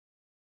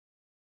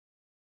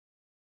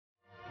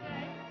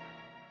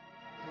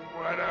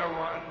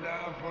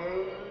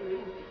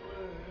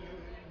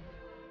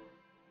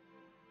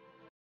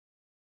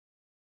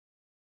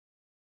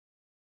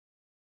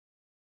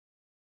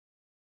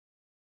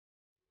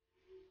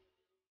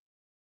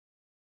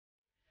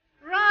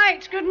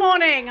Right, good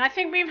morning. I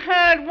think we've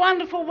heard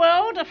wonderful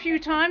world a few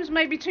times,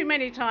 maybe too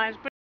many times,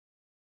 but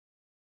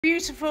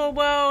beautiful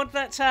world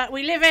that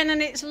we live in,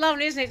 and it's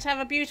lovely, isn't it, to have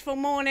a beautiful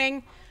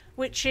morning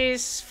which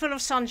is full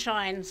of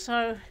sunshine.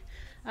 So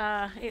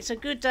it's a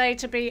good day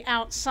to be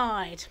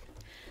outside.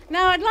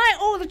 Now I'd like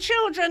all the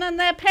children and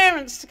their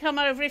parents to come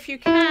over if you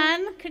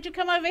can. Could you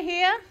come over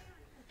here?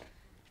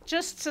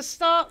 Just to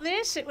start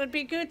this, it would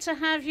be good to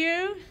have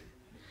you.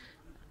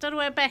 Don't know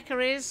where Becca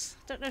is.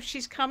 Don't know if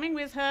she's coming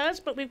with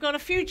hers, but we've got a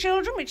few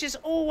children, which is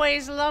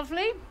always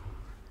lovely.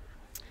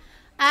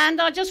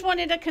 And I just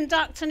wanted to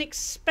conduct an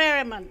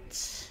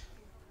experiment.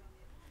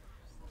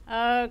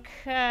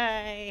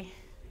 Okay.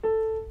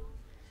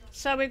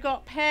 So we've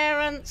got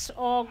parents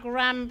or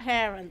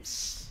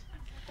grandparents.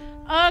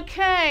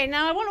 Okay,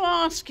 now I want to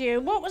ask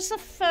you, what was the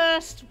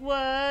first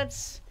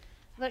words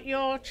that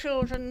your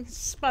children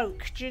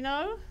spoke? Do you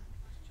know?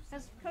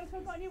 Has Coco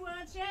got any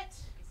words yet?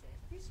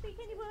 Do you speak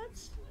any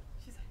words?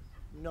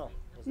 No.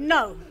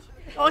 No.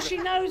 Or she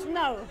knows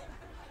no.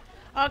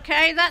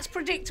 Okay, that's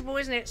predictable,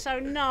 isn't it? So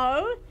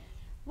no.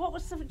 What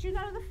was do you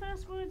know the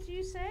first words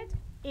you said?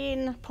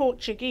 In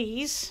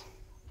Portuguese.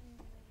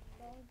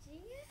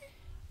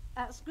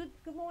 That's good.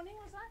 Good morning,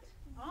 was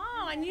that?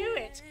 Oh, I knew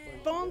it.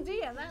 Bom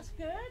dia, that's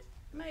good.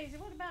 Amazing.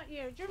 What about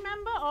you? Do you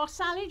remember? Or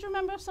Sally, do you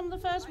remember some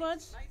of the first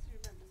words?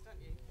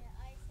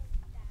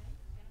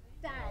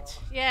 Dad.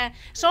 Yeah,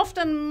 it's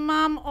often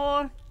mum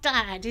or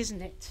dad,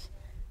 isn't it?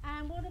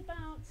 And what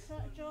about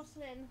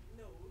Jocelyn?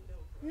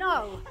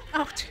 No.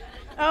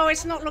 Oh,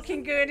 it's not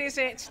looking good, is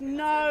it?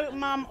 No,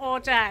 mum or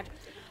dad.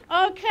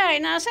 Okay,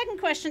 now second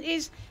question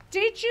is,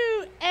 did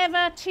you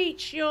ever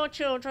teach your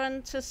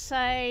children to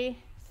say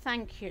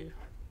thank you?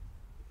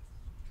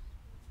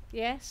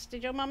 Yes?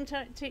 Did your mum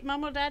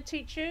or dad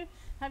teach you?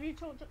 Have you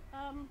taught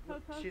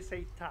Coco? She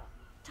say ta.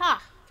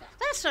 Ta.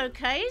 That's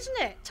okay,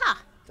 isn't it? Ta.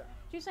 Ta.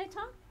 Do you say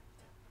ta?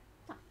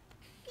 Ta.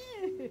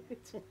 Good.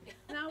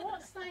 Now,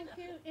 what's thank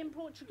you in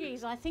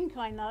Portuguese? I think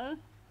I know.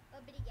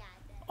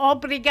 Obrigada.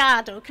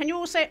 Obrigado. Can you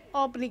all say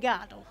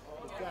obrigado?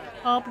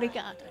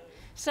 Obrigado.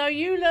 So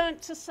you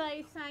learnt to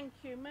say thank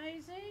you,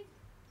 Maisie.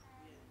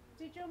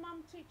 Did your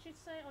mum teach you to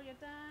say, or your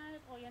dad,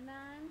 or your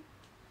nan?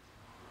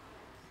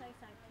 Say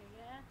thank you,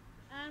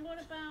 yeah? And what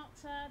about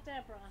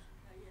Deborah?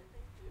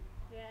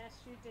 Yes,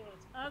 you did.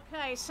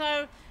 Okay,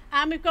 so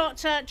we've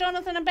got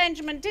Jonathan and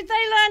Benjamin. Did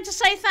they learn to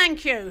say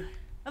thank you?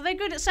 Are they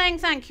good at saying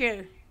thank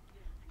you?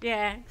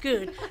 Yeah,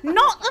 good.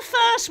 Not the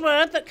first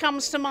word that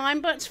comes to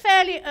mind, but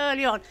fairly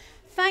early on.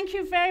 Thank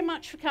you very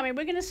much for coming.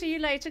 We're going to see you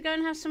later. Go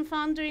and have some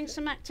fun doing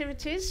some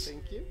activities.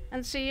 Thank you.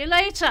 And see you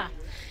later.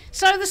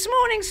 So this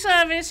morning's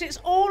service, it's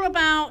all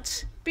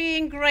about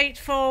being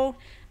grateful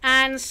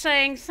and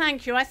saying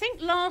thank you. I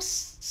think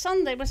last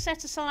Sunday was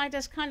set aside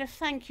as kind of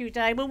thank you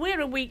day. Well,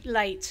 we're a week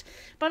late,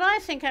 but I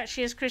think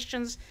actually as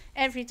Christians,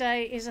 every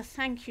day is a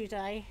thank you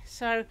day.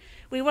 So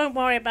we won't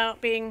worry about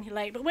being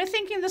late. But we're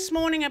thinking this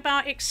morning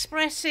about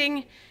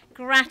expressing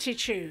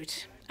gratitude.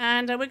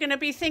 And we're going to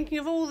be thinking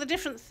of all the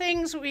different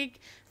things that we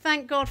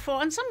thank God for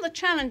and some of the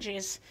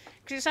challenges,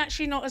 because it's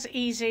actually not as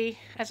easy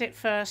as it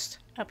first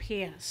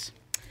appears.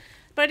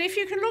 But if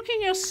you can look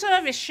in your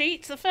service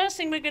sheet, the first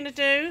thing we're going to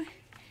do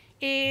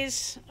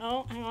is,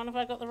 oh, hang on, have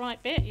I got the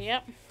right bit?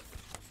 Yep.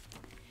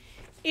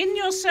 In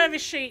your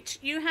service sheet,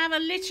 you have a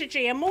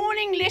liturgy, a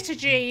morning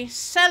liturgy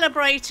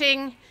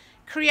celebrating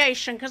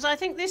creation, because I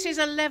think this is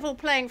a level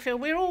playing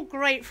field. We're all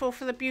grateful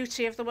for the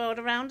beauty of the world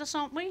around us,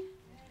 aren't we?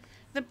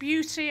 The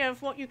beauty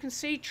of what you can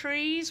see,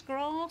 trees,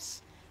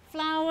 grass,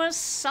 flowers,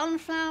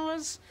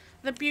 sunflowers,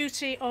 the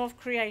beauty of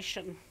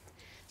creation.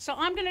 So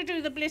I'm going to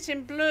do the bit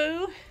in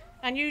blue,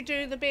 and you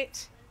do the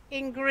bit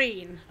in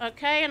green,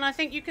 okay? And I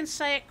think you can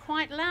say it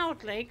quite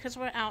loudly because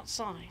we're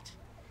outside.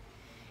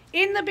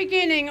 In the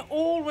beginning,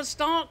 all was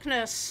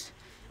darkness,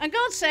 and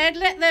God said,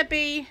 let there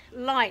be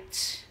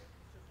light.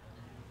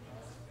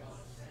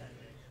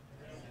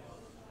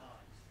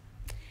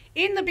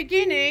 In the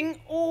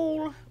beginning,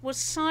 all was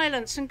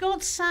silence, and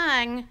God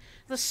sang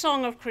the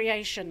song of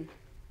creation.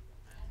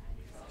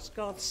 As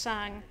God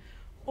sang,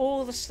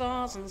 all the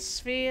stars and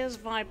spheres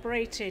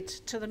vibrated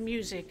to the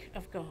music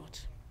of God.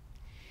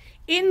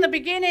 In the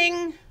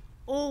beginning,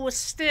 all was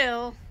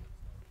still,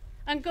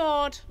 and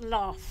God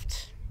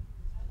laughed.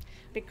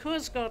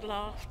 Because God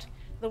laughed,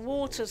 the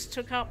waters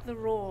took up the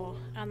roar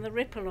and the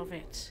ripple of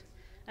it,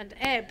 and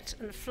ebbed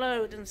and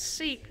flowed and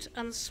seeped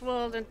and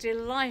swirled and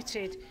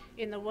delighted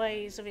in the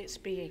ways of its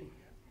being.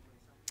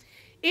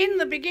 In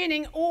the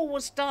beginning, all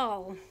was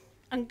dull,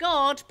 and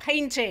God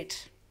painted.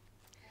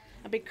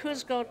 And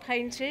because God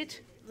painted,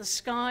 the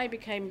sky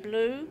became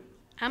blue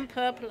and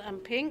purple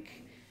and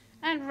pink,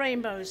 and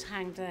rainbows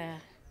hang there.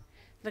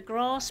 The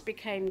grass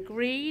became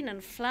green,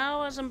 and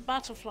flowers and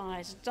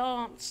butterflies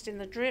danced in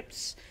the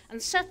drips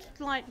and settled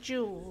like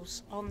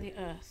jewels on the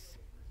earth.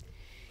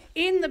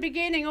 In the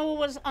beginning, all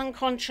was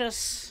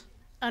unconscious,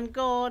 and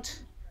God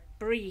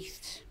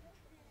breathed.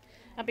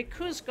 And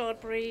because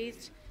God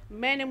breathed,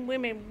 men and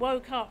women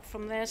woke up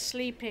from their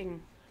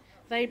sleeping.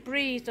 They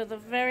breathed of the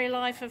very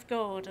life of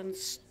God and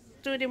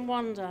stood in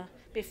wonder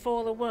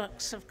before the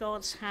works of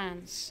God's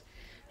hands.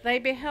 They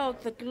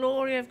beheld the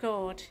glory of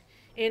God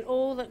in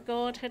all that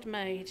God had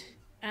made,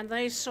 and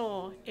they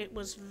saw it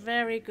was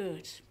very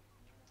good.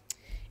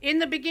 In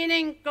the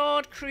beginning,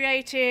 God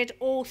created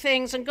all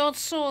things, and God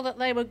saw that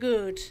they were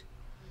good.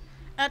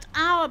 At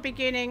our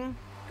beginning,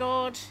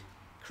 God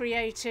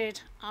created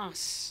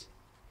us,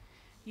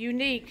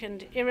 unique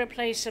and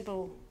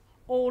irreplaceable,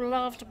 all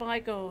loved by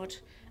God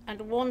and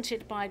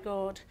wanted by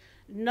God,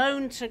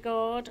 known to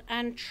God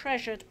and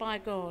treasured by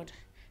God,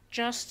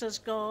 just as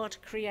God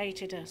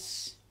created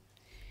us.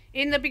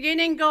 In the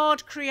beginning,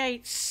 God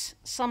creates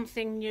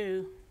something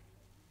new.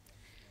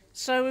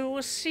 So we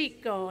will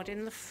seek God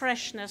in the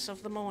freshness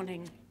of the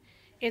morning,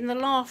 in the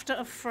laughter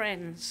of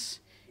friends,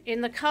 in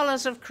the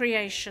colours of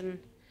creation,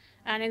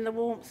 and in the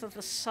warmth of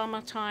the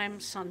summertime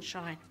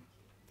sunshine.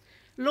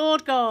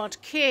 Lord God,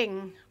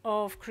 King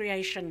of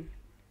creation,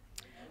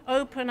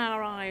 open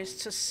our eyes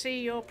to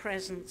see your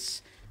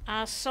presence,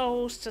 our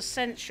souls to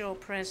sense your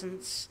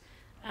presence,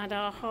 and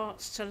our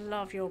hearts to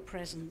love your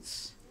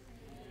presence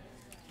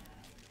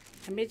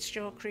amidst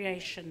your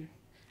creation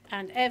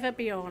and ever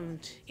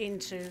beyond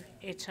into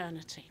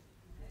eternity.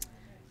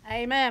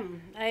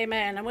 Amen,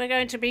 amen. And we're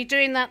going to be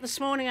doing that this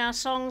morning. Our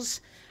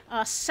songs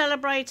are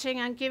celebrating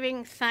and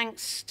giving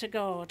thanks to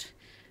God.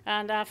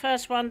 And our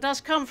first one does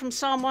come from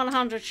Psalm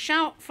 100.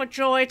 Shout for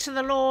joy to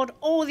the Lord,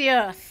 all the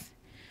earth.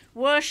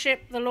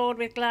 Worship the Lord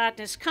with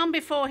gladness. Come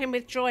before him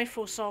with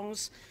joyful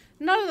songs.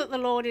 Know that the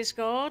Lord is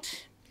God.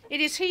 It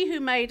is he who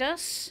made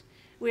us.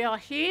 We are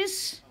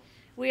his.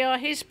 We are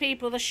his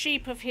people, the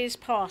sheep of his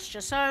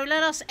pasture. So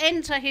let us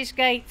enter his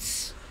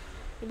gates.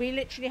 We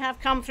literally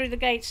have come through the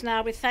gates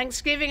now with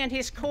thanksgiving, and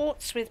his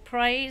courts with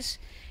praise.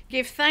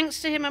 Give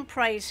thanks to him and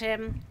praise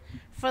him.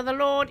 For the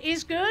Lord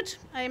is good,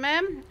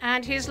 amen,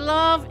 and his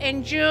love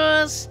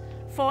endures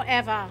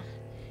forever.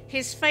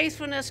 His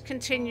faithfulness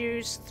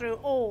continues through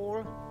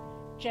all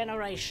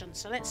generations.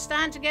 So let's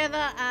stand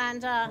together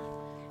and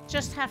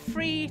just have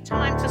free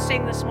time to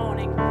sing this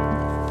morning.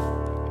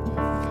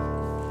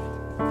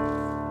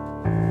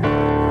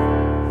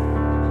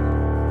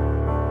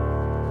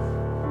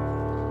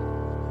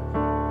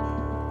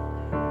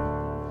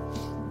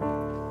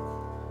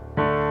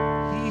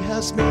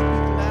 Has made me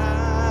glad.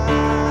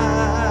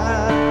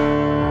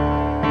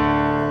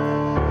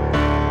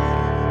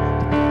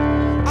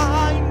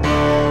 I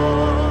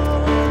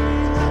know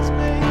he has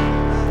made me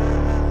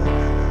glad.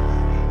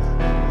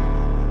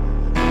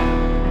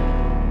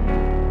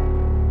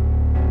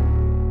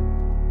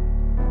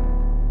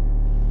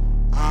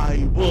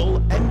 I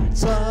will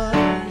enter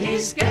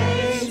his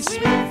gates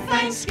with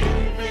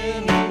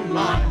thanksgiving in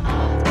my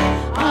heart.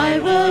 I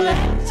will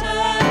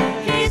enter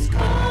his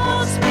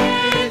courts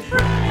with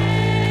praise.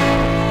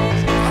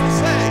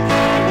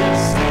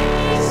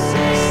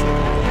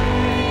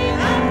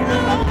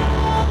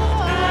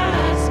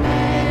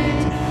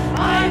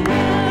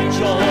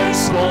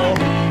 For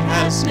he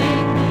has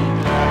made me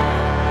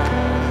glad.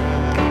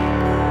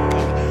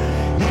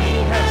 He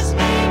has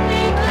made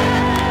me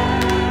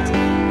glad.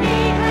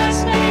 He has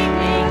made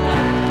me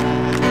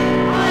glad.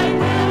 I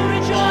will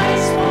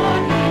rejoice, for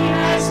he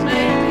has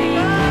made me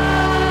glad.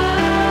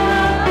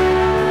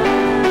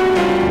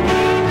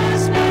 He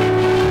has made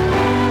me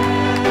glad.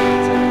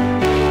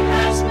 He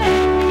has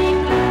made me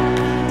glad.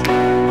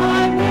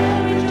 I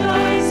will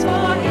rejoice,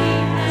 for he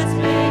has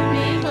made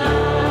me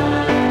glad.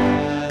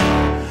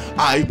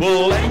 I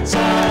will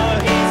enter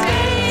his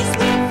gates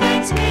with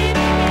thanksgiving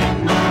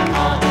in my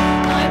heart.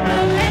 I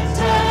will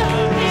enter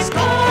his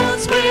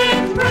courts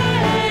with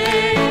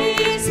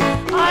praise.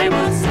 I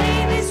will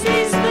say, this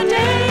is the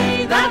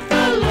day that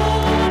the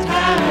Lord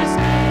has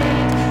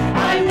made.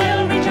 I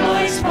will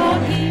rejoice, for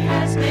he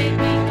has made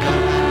me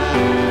glad.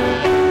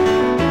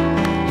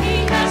 He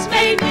has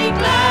made me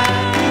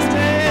glad.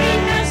 He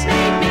has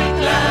made me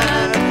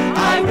glad.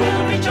 I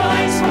will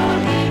rejoice, for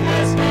he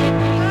has made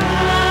me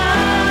glad.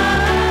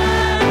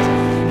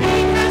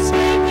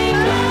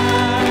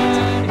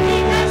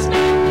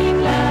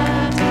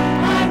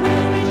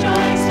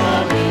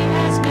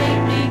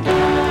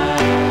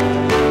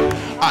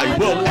 I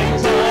will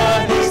enter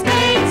his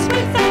gates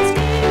with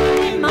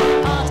thanksgiving in my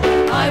heart.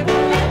 I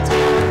will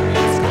enter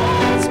his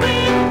courts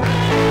with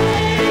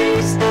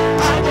praise.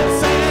 I will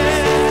say,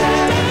 this is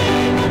the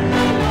day that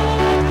the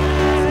Lord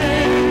has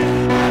made.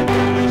 I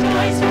will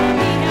rejoice, for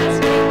he has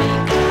made me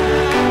glad.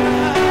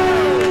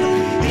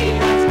 He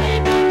has made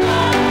me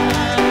glad.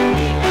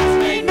 He has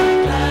made me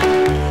glad.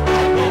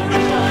 I will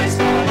rejoice,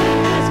 for he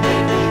has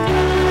made me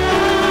glad.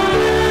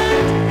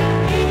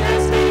 He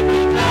has made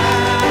me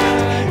glad.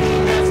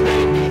 He has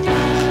made me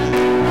glad.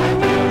 I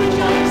will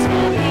rejoice,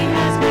 for he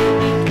has made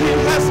me glad.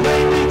 He has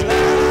made me glad.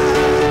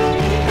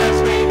 He has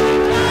made me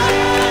glad.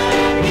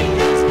 He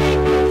has made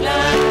me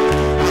glad.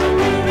 I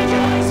will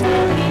rejoice,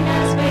 for he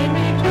has made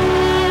me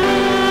glad.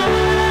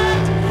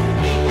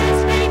 He has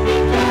made me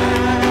glad.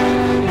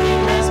 He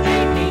has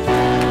made me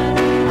glad.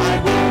 I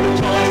will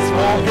rejoice,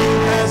 for he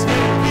has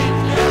made me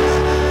glad.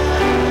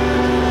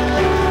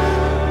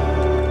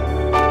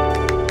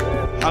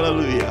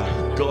 Hallelujah.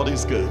 God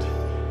is good.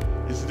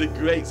 Isn't it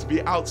great to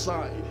be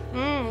outside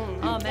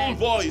in full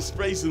voice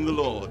praising the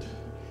Lord?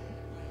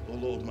 Oh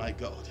Lord my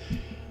God.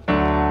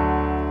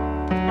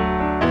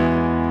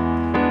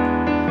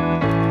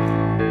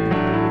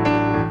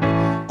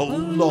 Oh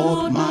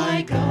Lord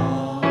my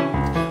God,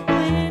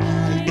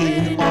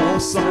 in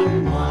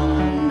awesome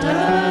wonder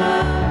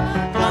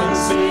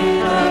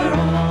consider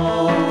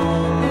all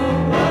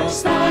the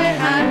works thy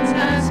hand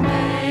has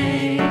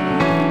made.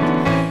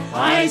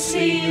 I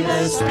see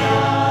the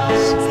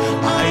stars,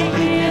 I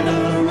hear the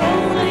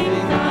rolling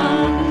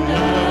thunder,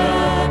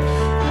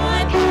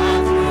 I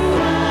pass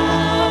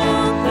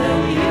throughout the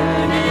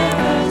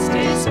universe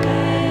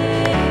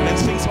display. Then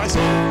sings my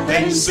soul,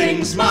 then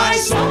sings my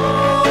soul,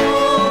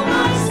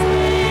 my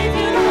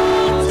Savior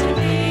unto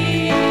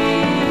thee.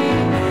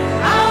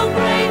 How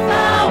great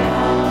thou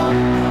art,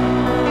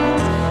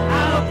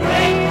 how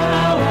great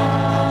thou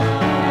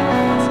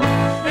art.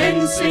 Then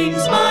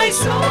sings my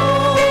soul,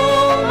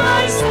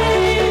 my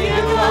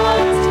Savior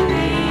unto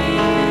thee.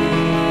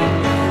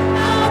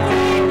 How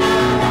great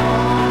thou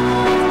art,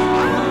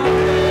 how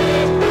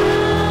great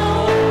thou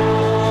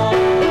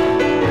art.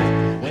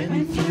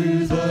 When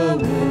through the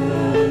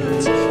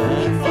woods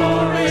and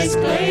forest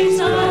glades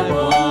I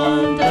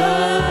wander,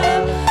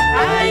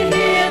 I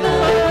hear the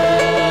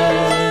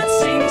birds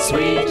sing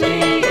sweetly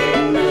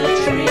in the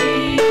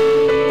trees.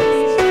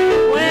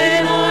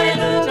 When I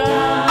look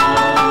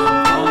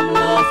down on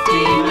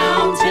lofty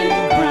mountain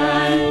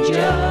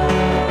grandeur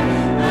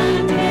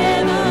and hear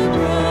the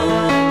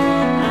brook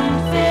and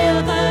feel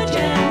the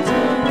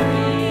gentle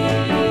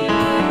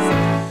breeze,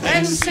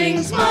 then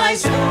sings my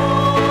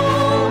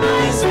soul,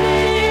 my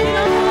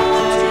Savior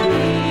unto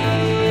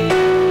thee.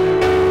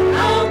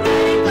 How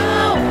great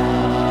thou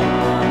art,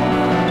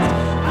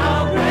 how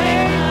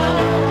great thou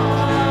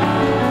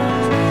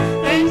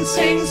art. Then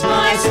sings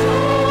my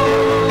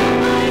soul,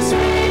 my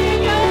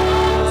Savior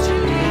unto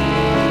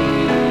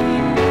thee.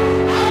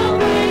 How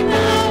great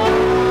thou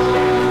art,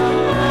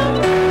 how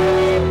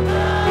great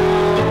thou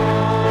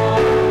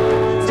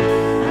art.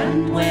 And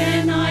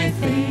when I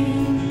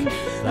think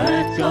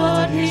that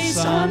God his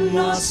Son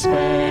not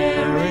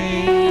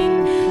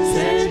sparing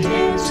sent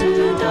him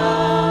to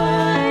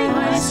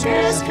die, I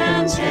scarce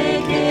can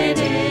take it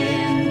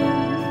in,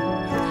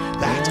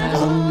 that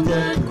on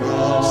the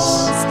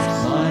cross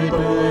my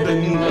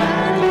burden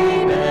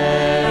gladly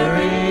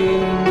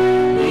bearing,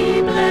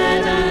 he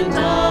bled and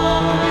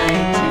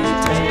died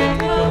to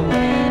take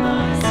away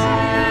my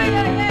sin.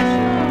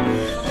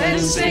 Then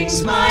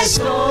sings my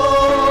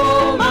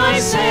soul, my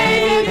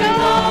Savior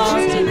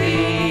unto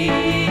thee.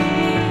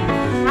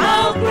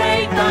 How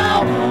great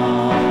thou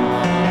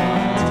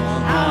art,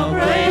 how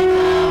great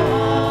thou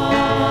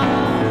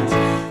art.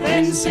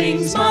 Then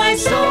sings my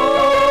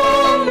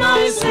soul,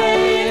 my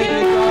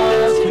Savior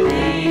unto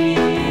thee.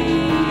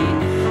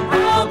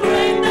 How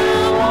great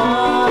thou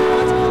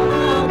art,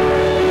 how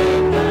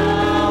great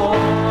thou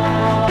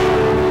art.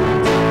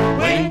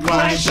 When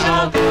Christ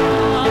shall come,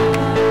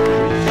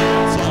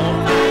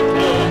 all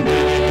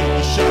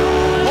acclamation.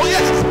 Oh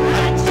yes.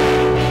 And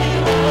take me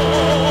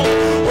home,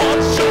 what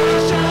joy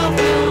shall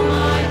fill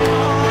my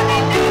heart.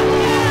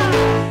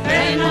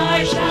 Then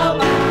I shall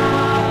bow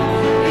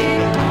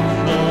in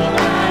humble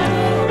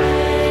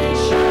adoration,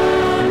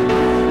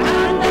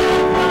 and then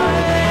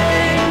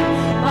proclaim,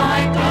 my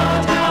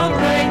God, how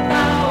great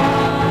thou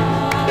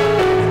art.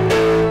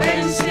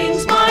 Then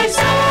sings my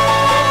soul,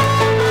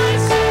 my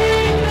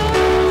Savior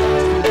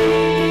unto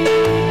thee.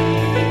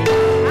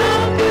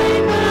 How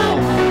great thou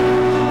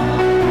art,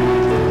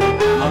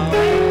 how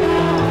great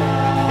thou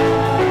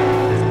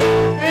art.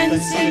 Then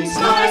sings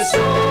my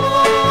soul,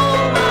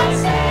 my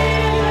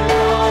Savior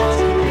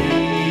unto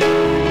thee.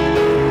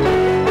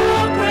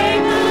 How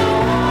great thou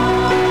art,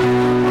 how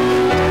great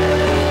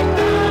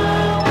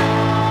thou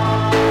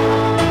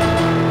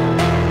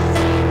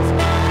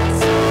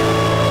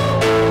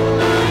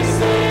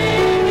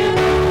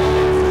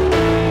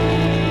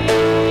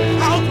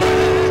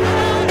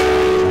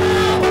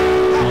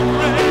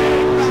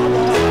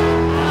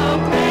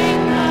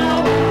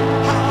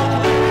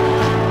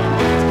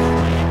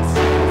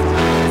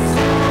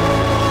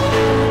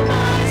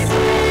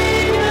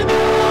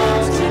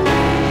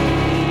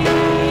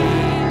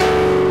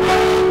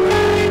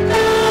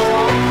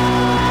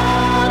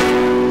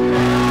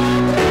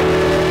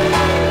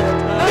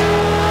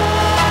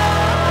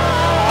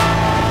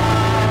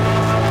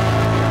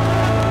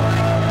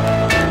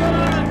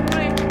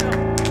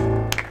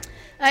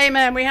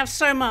Amen. We have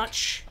so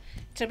much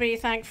to be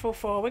thankful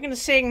for. We're going to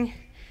sing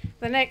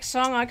the next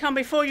song. I come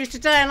before you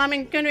today, and I'm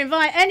going to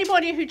invite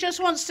anybody who just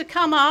wants to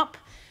come up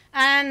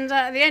and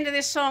at the end of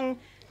this song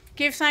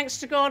give thanks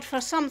to God for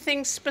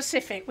something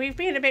specific. We've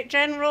been a bit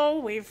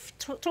general, we've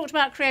talked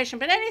about creation,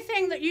 but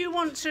anything that you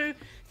want to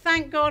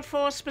thank God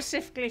for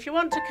specifically, if you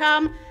want to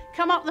come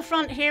up the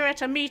front here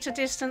at a metre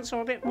distance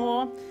or a bit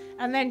more,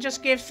 and then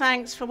just give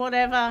thanks for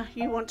whatever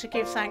you want to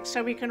give thanks,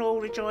 so we can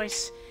all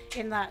rejoice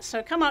in that.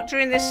 So come up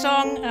during this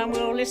song and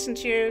we'll listen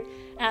to you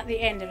at the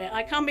end of it.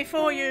 I come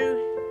before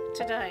you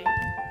today.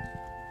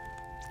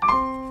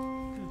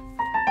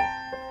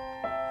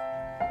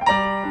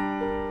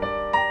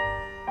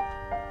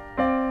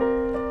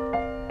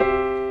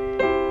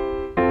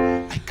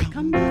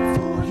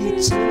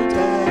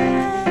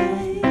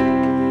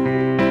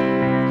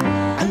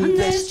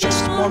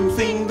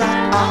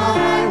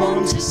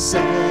 come to say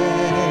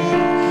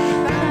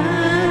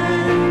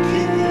thank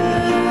you,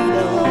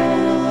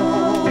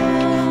 Lord.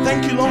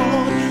 Thank you,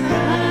 Lord.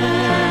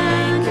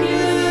 Thank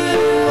you,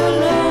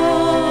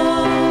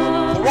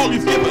 Lord. For all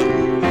you've given.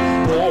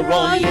 For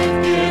all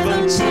you've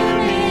given to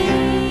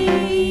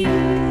me.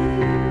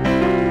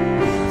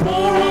 For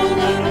all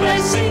the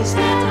blessings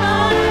that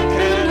I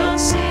cannot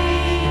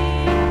see.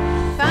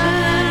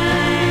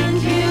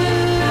 Thank you,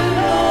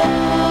 Lord.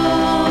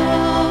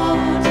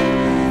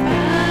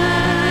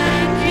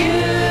 Thank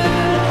you,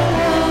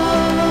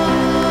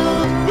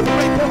 Lord. With a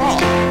grateful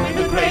heart.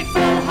 With a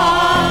grateful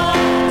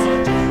heart,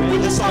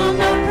 with a song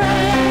of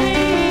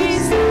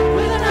praise,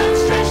 with an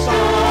outstretched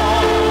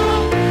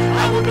arm,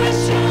 I will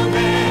bless your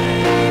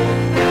name.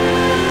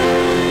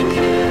 Thank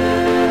you,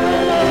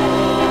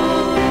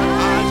 Lord.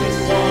 I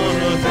just want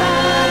to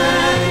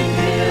Thank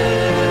you,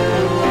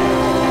 Lord.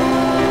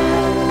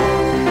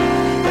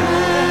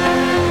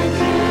 Thank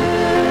you,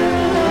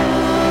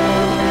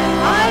 Lord.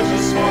 I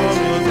just want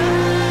to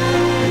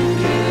thank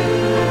you,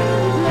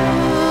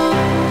 Lord.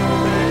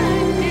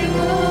 Thank you,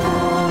 Lord.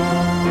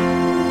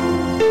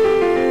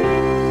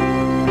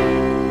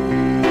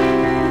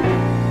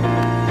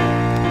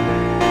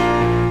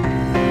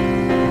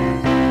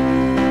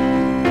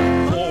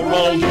 for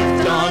all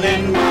you've done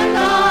in my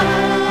life.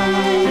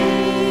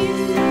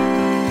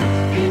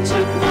 You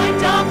took my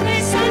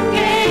darkness and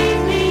gave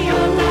me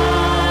your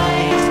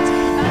light.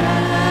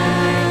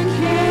 Thank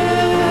you,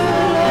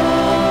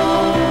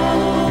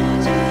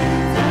 Lord.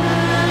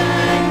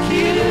 Thank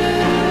you,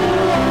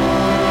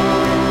 Lord.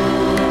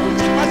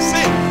 my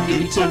sin.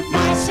 You took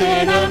my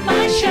sin and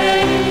my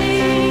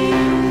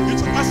shame. You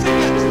took my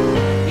sickness.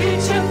 You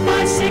took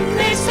my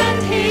sickness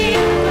and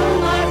healed all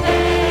my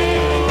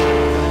pain.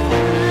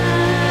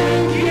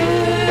 Thank you,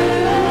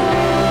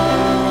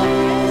 Lord.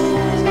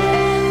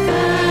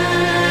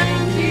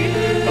 Thank you,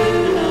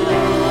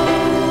 Lord.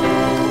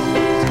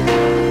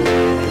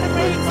 With a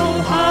grateful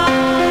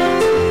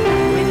heart,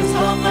 with a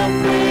song of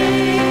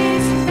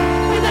praise,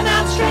 with an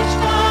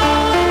outstretched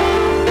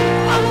arm,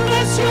 I will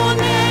bless your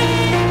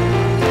name.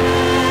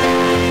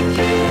 Thank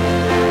you,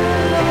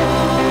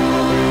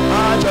 Lord.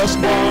 I just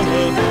want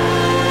to.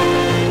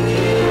 Thank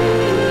you,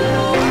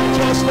 Lord. I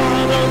just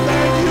want to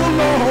thank you,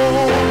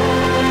 Lord.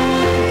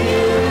 Thank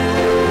you,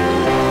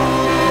 Lord.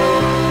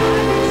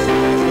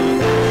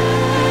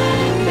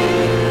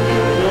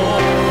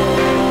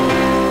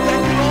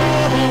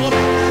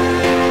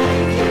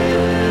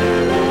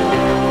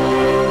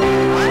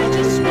 I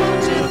just want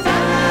to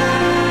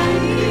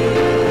thank you,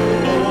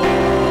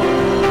 Lord.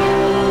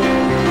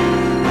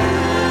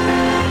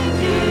 Thank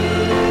you,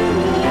 Lord.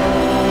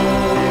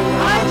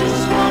 I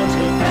just want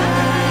to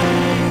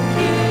thank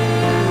you,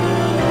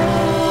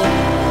 Lord.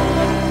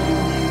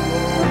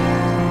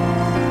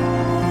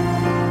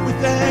 We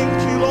thank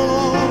you,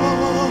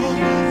 Lord,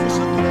 for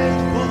so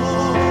grateful.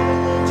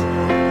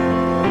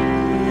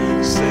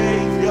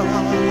 Savior,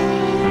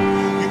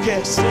 you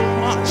care so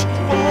much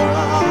for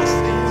us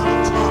in our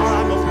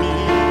time of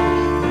need.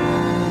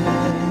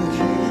 Thank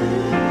you,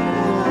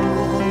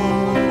 Lord.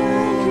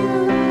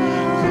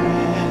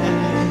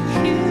 Thank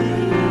you.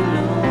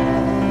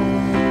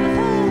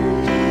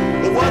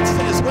 The word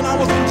says, when I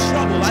was in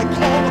trouble, I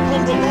called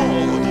upon the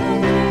Lord,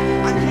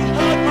 and He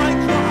heard my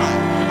cry,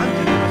 and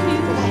delivered me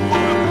from a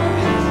horrible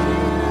pit,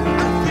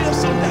 and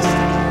fearsome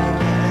destiny.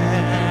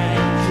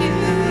 Thank you,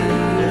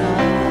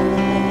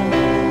 Lord.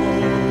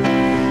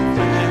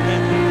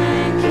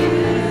 Thank you,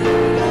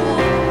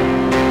 Lord.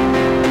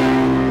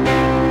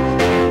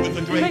 With a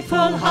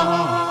grateful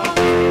heart,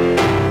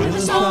 With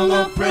a song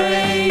of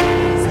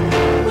praise,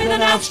 with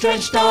an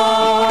outstretched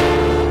arm,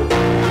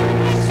 I will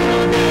bless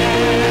your name.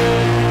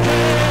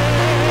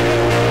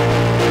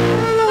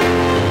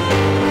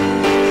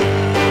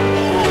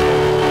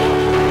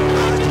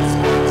 I just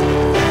want to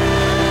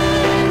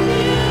thank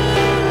you,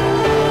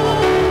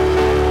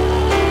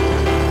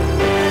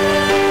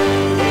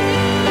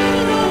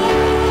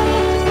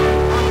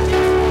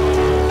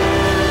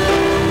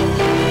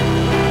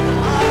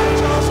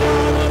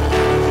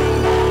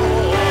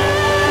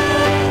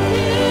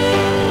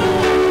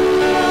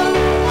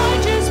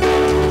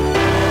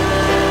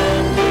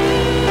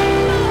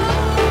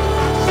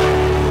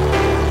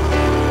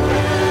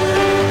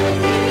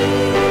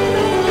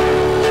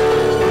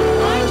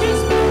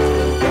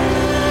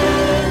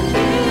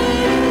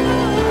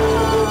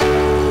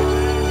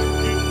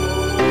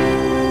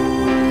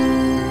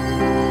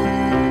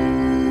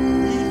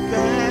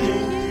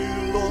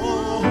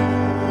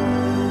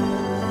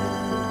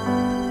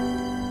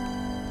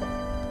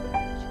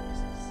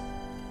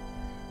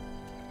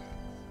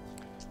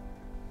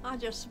 I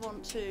just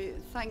want to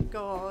thank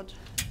God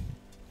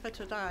for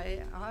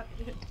today. I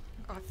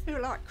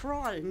feel like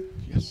crying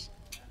yes.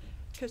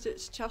 because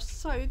it's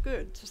just so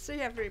good to see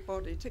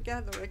everybody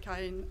together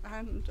again,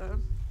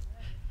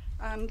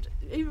 and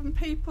even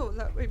people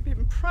that we've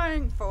been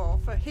praying for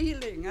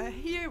healing are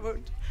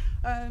healed.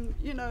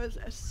 You know,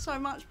 it's so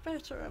much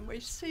better, and we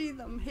see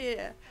them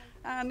here,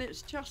 and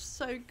it's just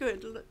so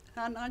good.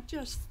 And I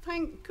just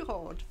thank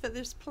God for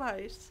this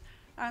place,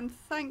 and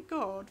thank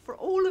God for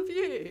all of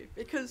you,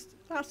 because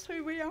that's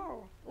who we are.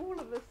 All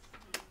of us.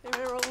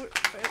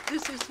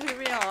 This is who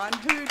we are and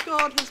who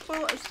God has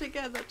brought us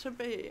together to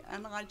be.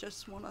 And I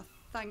just want to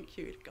thank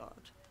you, God.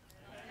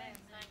 Amen.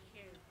 Thank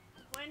you.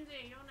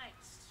 Wendy, you're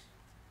next.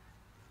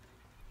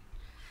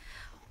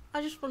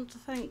 I just want to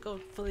thank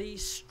God for the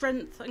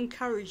strength and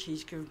courage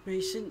he's given me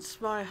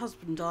since my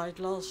husband died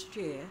last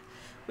year.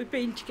 We've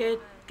been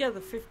together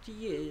 50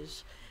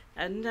 years,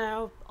 and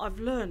now I've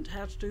learned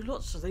how to do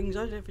lots of things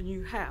I never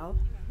knew how.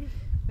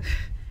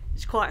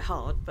 It's quite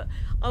hard, but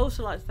I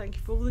also like to thank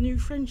you for all the new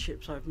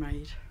friendships I've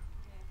made.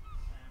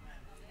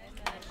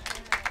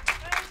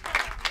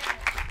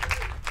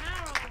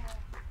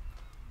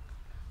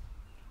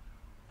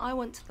 I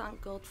want to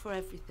thank God for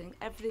everything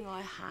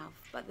I have.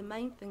 But the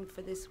main thing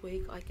for this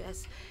week, I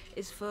guess,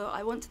 is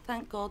I want to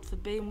thank God for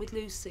being with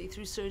Lucy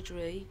through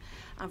surgery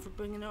and for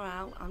bringing her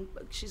out. And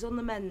she's on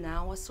the mend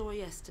now. I saw her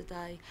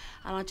yesterday.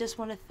 And I just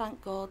want to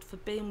thank God for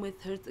being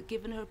with her,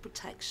 giving her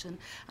protection.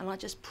 And I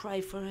just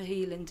pray for her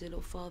healing, dear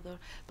little Father.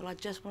 But I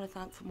just want to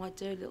thank for my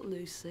dear little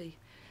Lucy.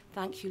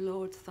 Thank you,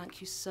 Lord.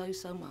 Thank you so,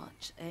 so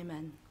much.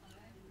 Amen.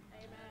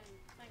 Amen.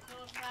 Thank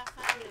God for our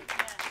family.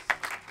 Yes.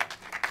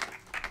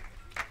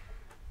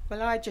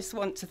 Well, I just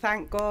want to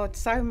thank God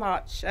so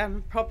much.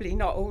 Probably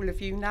not all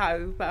of you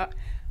know, but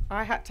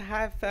I had to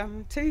have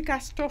 2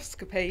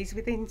 gastroscopies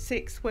within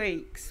 6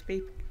 weeks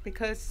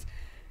because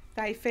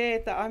they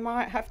feared that I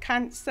might have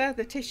cancer.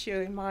 The tissue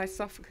in my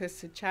esophagus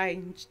had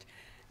changed.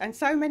 And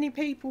so many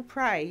people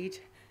prayed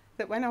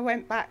that when I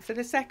went back for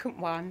the second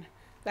one,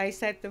 they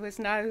said there was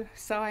no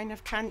sign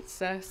of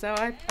cancer. So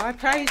I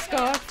praise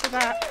God for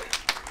that.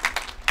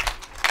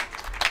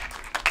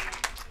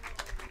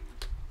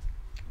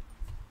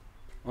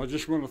 I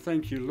just want to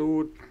thank you,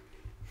 Lord,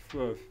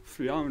 for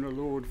Fiona,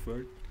 Lord,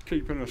 for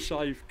keeping her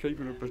safe,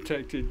 keeping her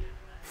protected,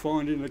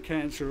 finding the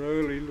cancer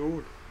early,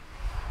 Lord.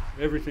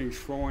 Everything's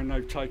fine.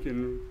 They've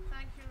taken.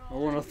 I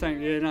want to thank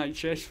the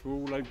NHS for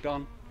all they've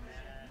done,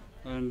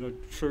 and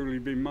it's truly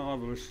been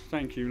marvellous.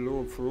 Thank you,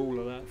 Lord, for all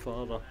of that,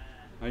 Father.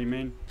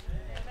 Amen.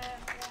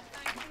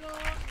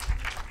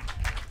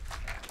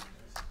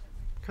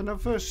 Can I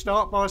first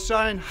start by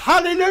saying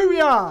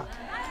hallelujah?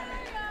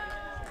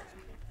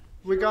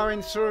 We're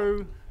going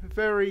through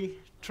very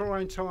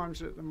trying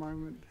times at the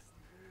moment,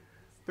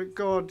 but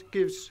God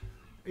gives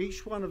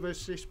each one of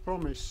us this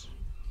promise: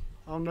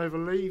 I'll never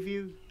leave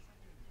you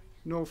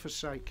nor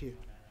forsake you.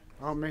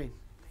 Amen.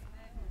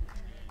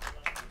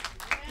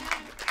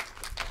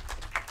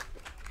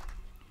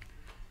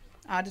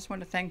 I just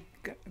want to thank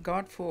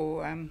God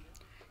for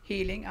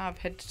healing. I've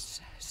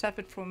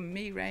suffered from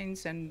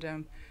migraines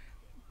and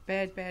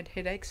bad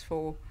headaches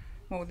for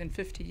more than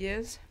 50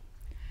 years.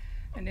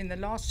 And in the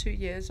last 2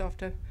 years,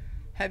 after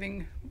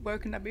having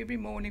woken up every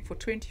morning for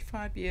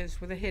 25 years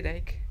with a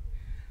headache,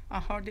 I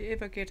hardly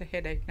ever get a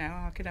headache now.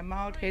 I get a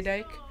mild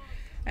headache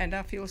and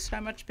I feel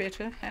so much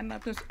better, and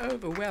I'm just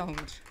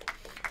overwhelmed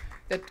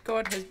that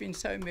God has been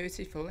so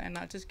merciful, and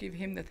I just give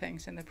him the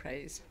thanks and the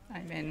praise.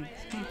 Amen.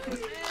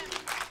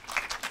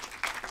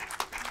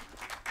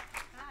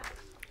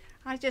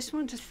 I just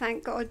want to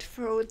thank God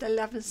for all the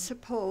love and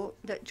support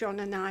that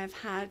John and I have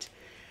had.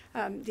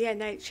 The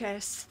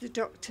NHS, the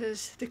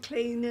doctors, the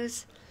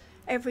cleaners,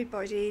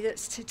 everybody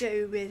that's to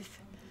do with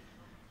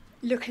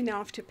looking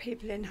after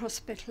people in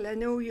hospital,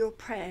 and all your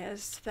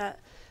prayers that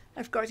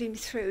have got him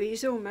through.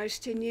 He's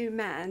almost a new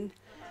man.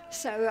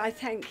 So I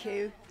thank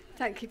you.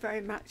 Thank you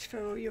very much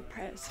for all your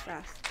prayers for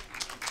us.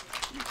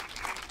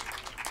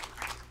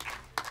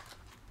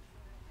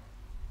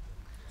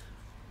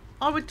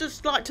 I would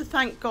just like to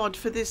thank God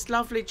for this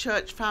lovely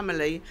church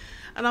family,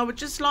 and I would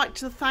just like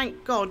to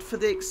thank God for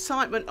the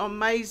excitement on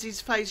Maisie's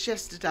face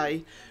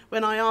yesterday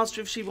when I asked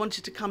her if she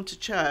wanted to come to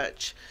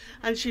church,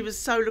 and she was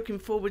so looking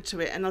forward to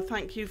it. And I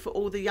thank you for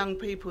all the young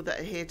people that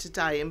are here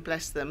today, and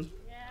bless them.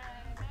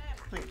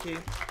 Thank you.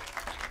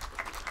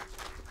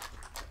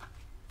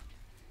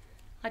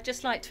 I'd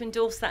just like to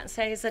endorse that and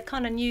say, as a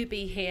kind of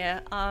newbie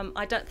here,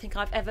 I don't think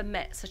I've ever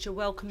met such a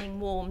welcoming,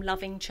 warm,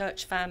 loving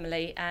church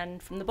family,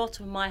 and from the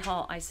bottom of my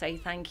heart I say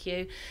thank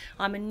you.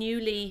 I'm a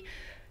newly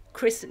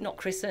not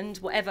christened,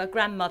 whatever,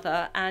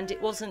 grandmother, and it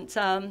wasn't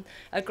a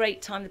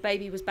great time. The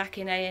baby was back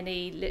in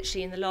A&E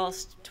literally in the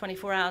last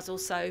 24 hours or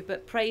so,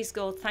 but praise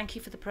God, thank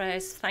you for the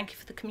prayers, thank you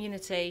for the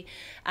community,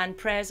 and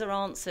prayers are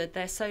answered.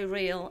 They're so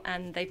real,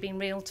 and they've been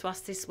real to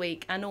us this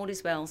week, and all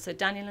is well. So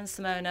Daniel and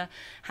Simona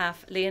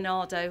have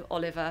Leonardo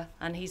Oliver,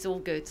 and he's all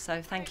good,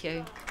 so thank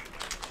you.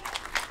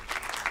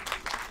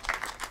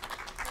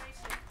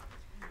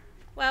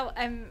 Well,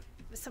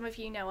 some of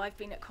you know I've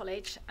been at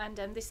college, and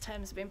this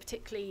term's been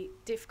particularly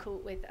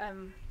difficult with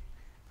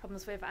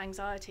problems with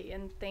anxiety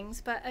and things,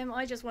 but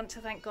I just want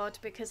to thank God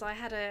because I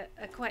had a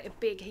quite a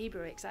big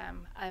Hebrew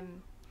exam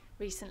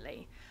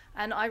recently,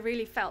 and I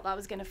really felt that I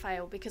was going to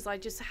fail because I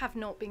just have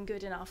not been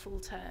good enough all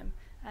term,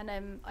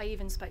 and I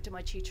even spoke to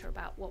my tutor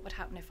about what would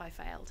happen if I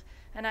failed,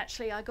 and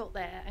actually I got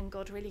there and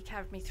God really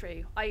carried me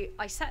through. I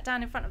sat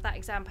down in front of that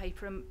exam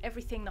paper and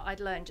everything that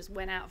I'd learned just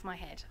went out of my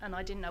head and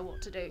I didn't know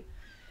what to do.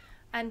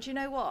 And you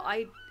know what?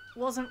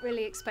 wasn't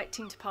really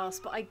expecting to pass,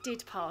 but I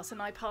did pass,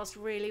 and I passed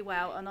really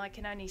well, and I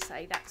can only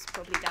say that's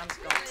probably down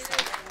to God. So.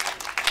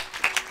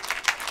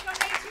 You got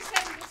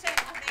 87%,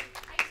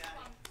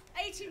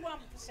 I think.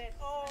 81%.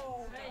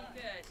 Oh, very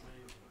good.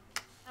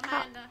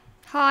 Amanda.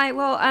 Hi,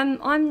 well,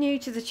 I'm new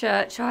to the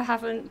church. I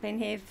haven't been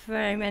here for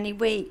very many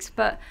weeks,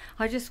 but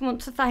I just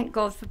want to thank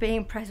God for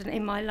being present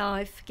in my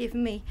life,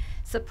 giving me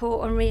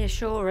support and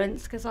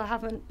reassurance because I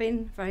haven't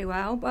been very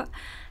well,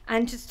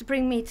 and just to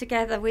bring me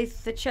together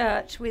with the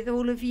church, with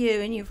all of you,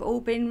 and you've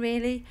all been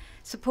really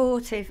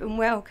supportive and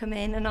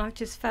welcoming, and I've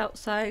just felt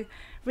so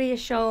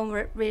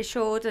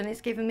reassured, and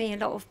it's given me a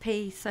lot of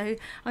peace. So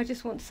I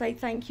just want to say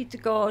thank you to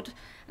God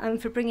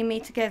for bringing me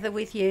together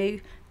with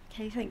you.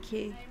 Okay, thank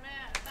you. Amen.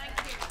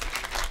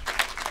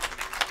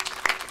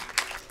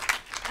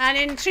 And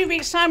in 2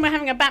 weeks' time, we're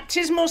having a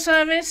baptismal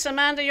service.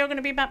 Amanda, you're going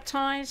to be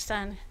baptised.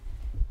 And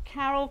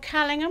Carol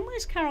Callingham.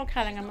 Where's Carol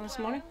Callingham this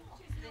morning?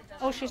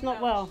 Oh, she's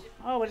not well.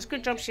 Oh, well, it's a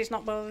good job she's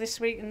not well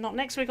this week and not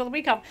next week or the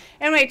week after.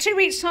 Anyway, 2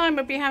 weeks' time,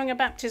 we'll be having a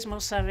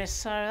baptismal service.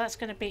 So that's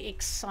going to be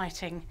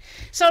exciting.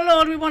 So,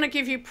 Lord, we want to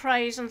give you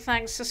praise and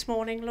thanks this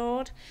morning,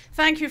 Lord.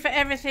 Thank you for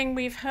everything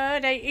we've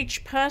heard.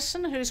 Each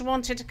person who's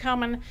wanted to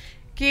come and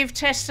give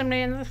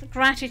testimony and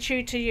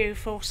gratitude to you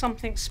for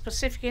something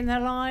specific in their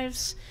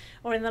lives,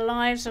 or in the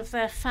lives of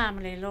their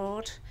family,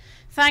 Lord.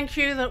 Thank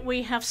you that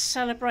we have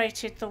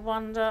celebrated the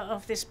wonder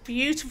of this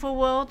beautiful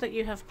world that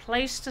you have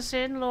placed us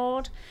in,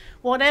 Lord.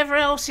 Whatever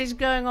else is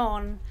going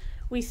on,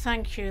 we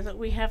thank you that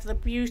we have the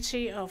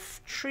beauty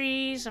of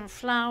trees and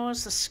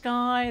flowers, the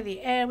sky,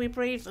 the air we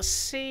breathe, the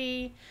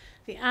sea,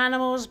 the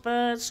animals,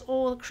 birds,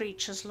 all the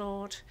creatures,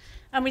 Lord.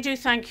 And we do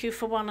thank you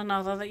for one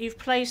another, that you've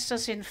placed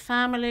us in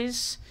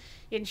families,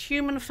 in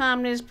human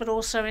families, but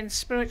also in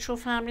spiritual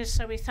families.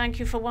 So we thank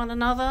you for one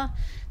another,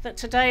 that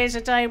today is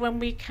a day when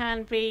we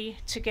can be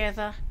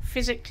together,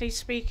 physically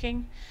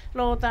speaking.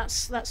 Lord,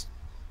 that's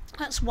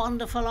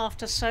wonderful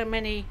after so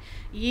many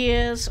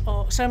years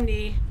or so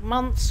many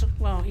months,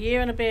 well, a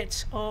year and a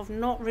bit of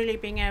not really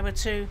being able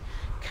to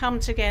come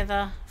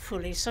together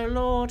fully. So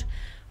Lord,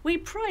 we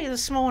pray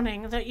this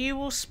morning that you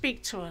will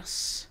speak to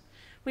us.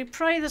 We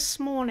pray this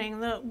morning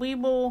that we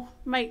will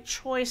make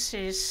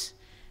choices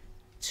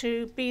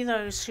to be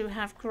those who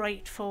have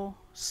grateful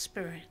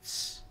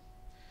spirits.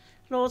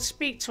 Lord,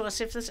 speak to us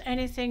if there's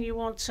anything you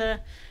want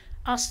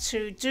us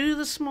to do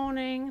this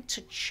morning, to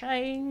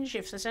change,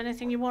 if there's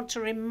anything you want to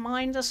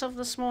remind us of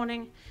this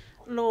morning,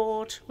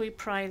 Lord, we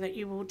pray that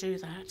you will do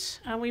that.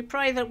 And we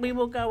pray that we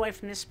will go away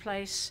from this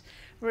place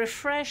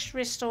refreshed,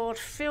 restored,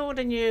 filled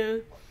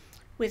anew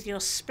with your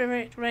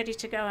spirit, ready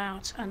to go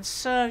out and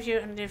serve you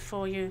and live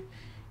for you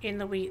in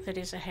the week that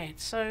is ahead.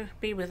 So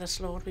be with us,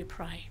 Lord, we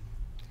pray.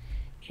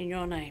 In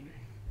your name,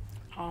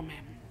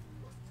 amen.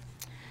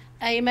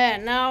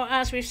 Amen. Now,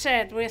 as we've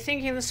said, we're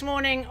thinking this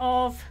morning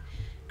of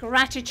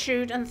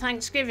gratitude and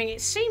thanksgiving.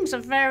 It seems a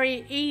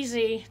very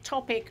easy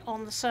topic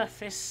on the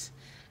surface,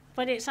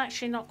 but it's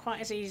actually not quite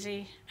as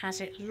easy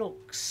as it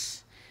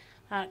looks.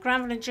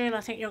 Granville and Jill,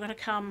 I think you're going to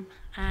come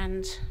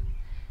and,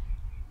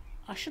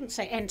 I shouldn't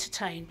say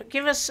entertain, but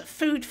give us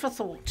food for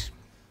thought.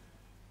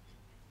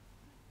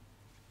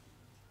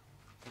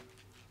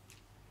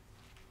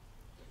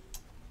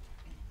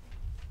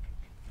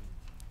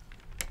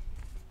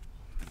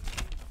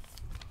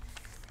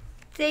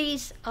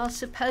 These are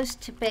supposed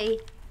to be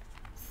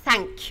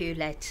thank you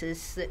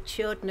letters that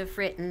children have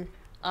written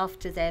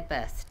after their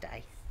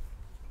birthday.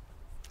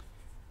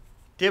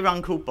 Dear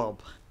Uncle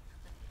Bob,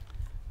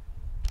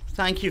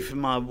 thank you for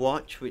my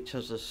watch, which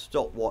has a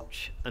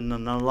stopwatch and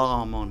an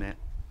alarm on it.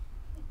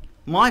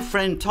 My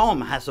friend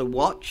Tom has a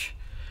watch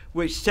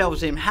which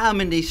tells him how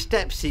many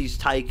steps he's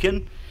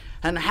taken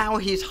and how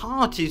his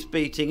heart is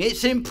beating.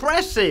 It's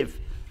impressive.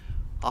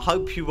 I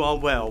hope you are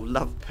well.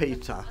 Love,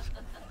 Peter.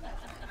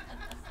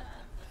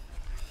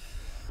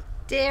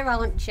 Dear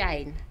Aunt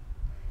Jane,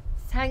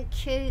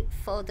 thank you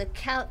for the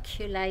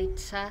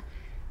calculator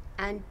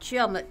and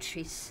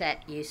geometry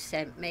set you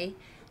sent me.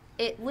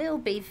 It will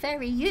be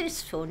very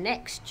useful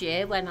next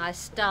year when I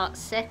start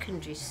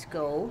secondary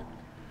school.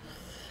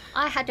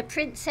 I had a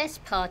princess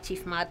party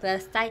for my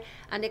birthday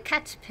and a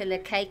caterpillar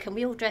cake, and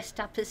we all dressed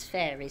up as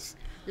fairies.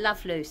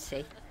 Love,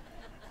 Lucy.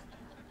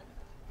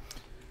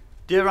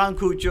 Dear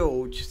Uncle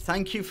George,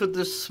 thank you for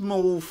the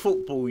small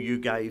football you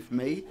gave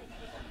me.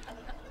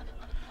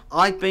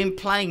 I've been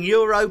playing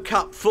Euro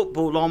Cup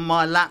football on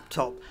my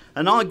laptop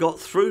and I got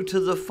through to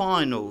the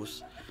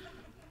finals.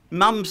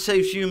 Mum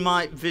says you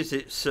might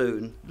visit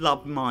soon.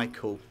 Love,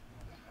 Michael.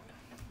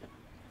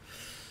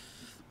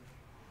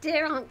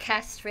 Dear Aunt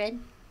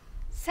Catherine,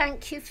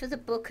 thank you for the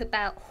book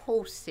about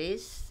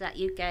horses that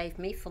you gave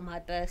me for my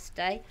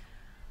birthday.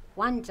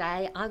 One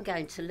day I'm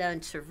going to learn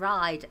to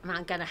ride and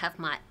I'm going to have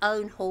my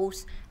own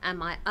horse and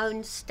my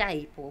own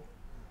stable.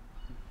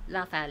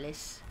 Love,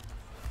 Alice.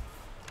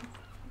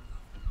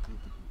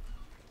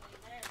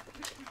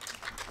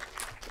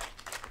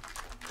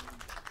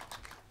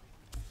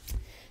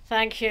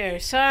 Thank you.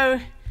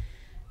 So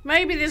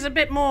maybe there's a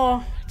bit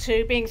more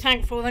to being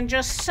thankful than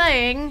just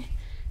saying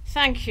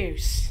thank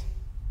yous.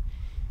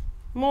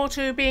 more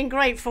to being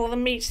grateful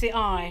than meets the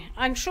eye.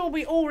 I'm sure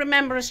we all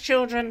remember as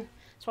children,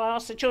 so I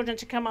asked the children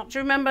to come up. Do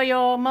you remember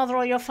your mother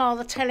or your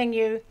father telling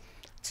you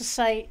to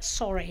say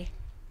sorry?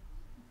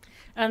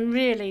 And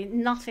really,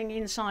 nothing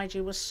inside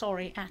you was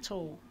sorry at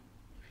all.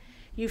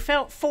 You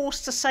felt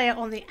forced to say it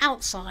on the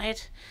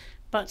outside,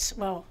 but,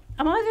 well,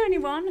 am I the only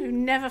one who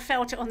never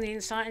felt it on the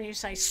inside and you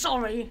say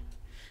sorry,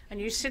 and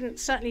you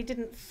certainly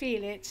didn't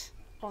feel it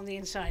on the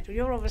inside? Well,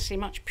 you're obviously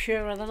much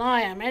purer than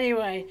I am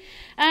anyway.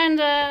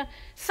 And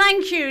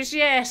thank yous,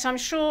 yes, I'm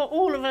sure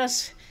all of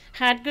us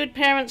had good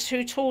parents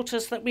who taught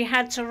us that we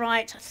had to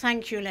write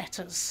thank you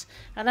letters.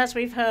 And as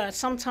we've heard,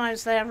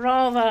 sometimes they're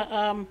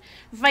rather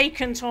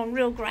vacant on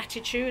real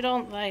gratitude,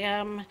 aren't they?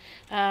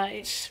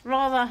 It's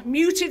rather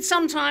muted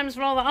sometimes,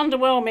 rather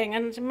underwhelming,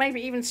 and maybe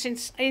even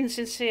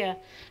insincere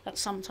at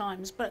some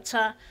times. But,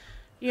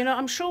 you know,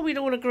 I'm sure we'd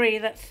all agree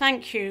that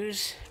thank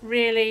yous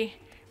really,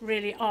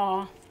 really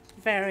are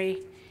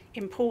very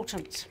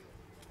important.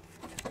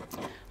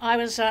 I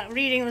was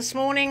reading this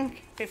morning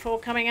before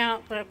coming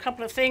out a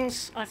couple of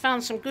things. I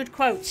found some good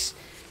quotes.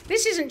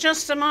 This isn't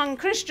just among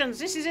Christians,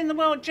 this is in the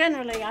world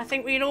generally. I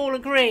think we'd all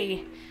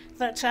agree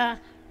that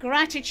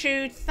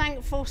gratitude,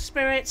 thankful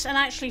spirits, and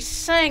actually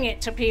saying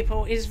it to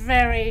people is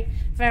very,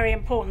 very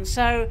important.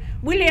 So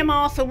William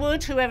Arthur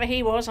Wood, whoever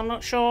he was, I'm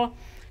not sure,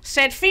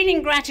 said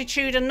feeling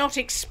gratitude and not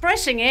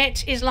expressing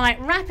it is like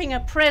wrapping a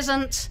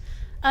present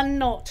and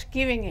not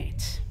giving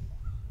it.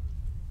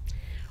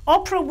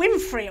 Oprah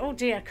Winfrey, oh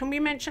dear, can we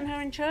mention her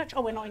in church?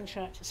 Oh, we're not in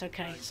church, it's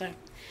okay. So,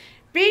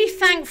 be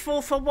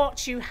thankful for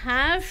what you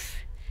have,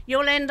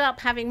 you'll end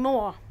up having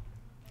more.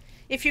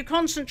 If you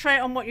concentrate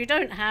on what you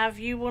don't have,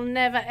 you will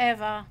never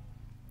ever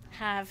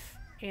have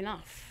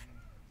enough.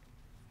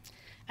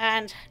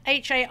 And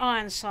H.A.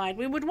 Ironside,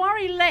 we would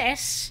worry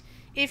less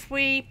if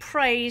we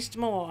praised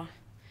more.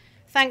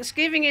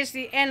 Thanksgiving is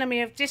the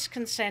enemy of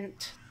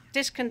discontent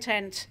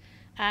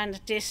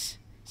and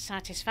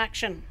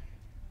dissatisfaction.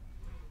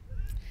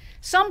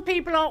 Some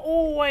people are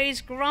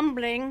always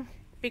grumbling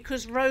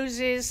because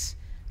roses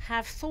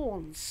have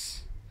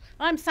thorns.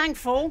 I'm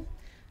thankful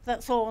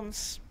that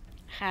thorns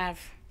have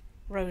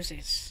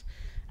roses.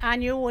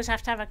 And you always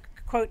have to have a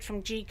quote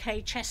from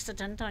G.K.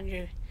 Chesterton, don't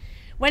you?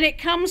 When it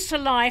comes to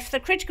life, the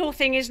critical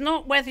thing is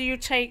not whether you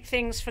take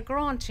things for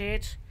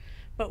granted,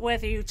 but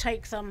whether you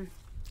take them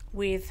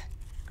with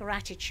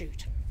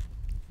gratitude.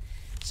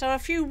 So a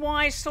few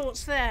wise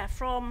thoughts there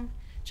from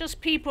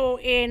just people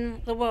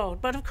in the world.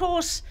 But of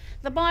course,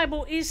 the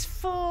Bible is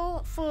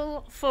full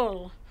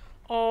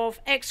of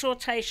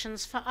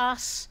exhortations for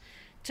us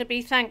to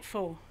be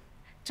thankful,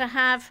 to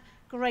have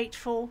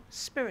grateful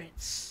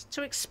spirits,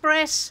 to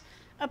express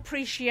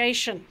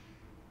appreciation.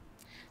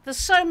 There's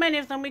so many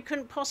of them we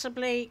couldn't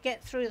possibly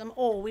get through them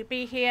all. We'd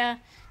be here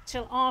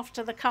till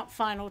after the cup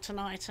final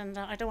tonight, and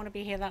I don't want to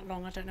be here that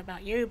long. I don't know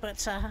about you,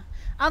 but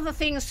other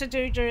things to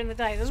do during the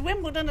day. There's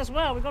Wimbledon as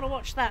well. We've got to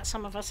watch that,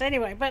 some of us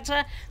anyway. But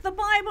the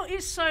Bible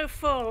is so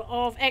full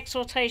of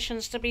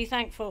exhortations to be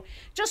thankful.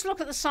 Just look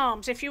at the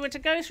Psalms. If you were to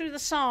go through the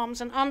Psalms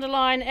and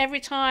underline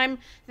every time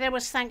there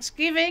was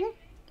thanksgiving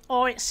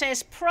or it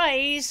says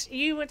praise,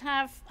 you would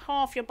have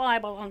half your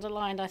Bible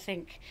underlined, I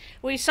think.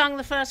 We sung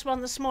the first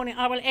one this morning,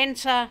 I will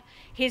enter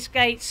his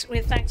gates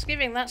with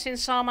thanksgiving. That's in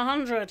Psalm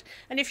 100.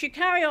 And if you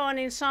carry on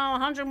in Psalm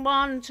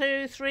 101,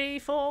 2, 3,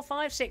 4,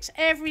 5, 6,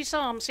 every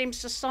psalm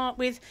seems to start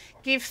with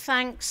give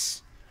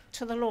thanks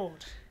to the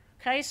Lord.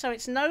 Okay, so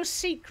it's no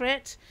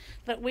secret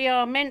that we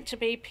are meant to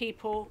be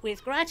people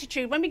with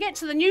gratitude. When we get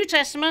to the New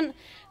Testament,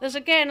 there's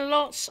again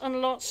lots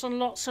and lots and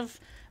lots of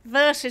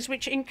verses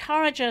which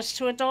encourage us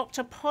to adopt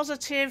a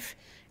positive,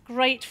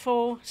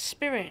 grateful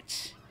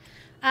spirit.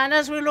 And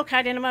as we'll look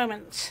at in a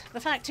moment, the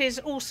fact is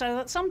also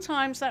that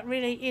sometimes that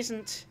really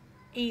isn't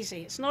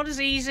easy. It's not as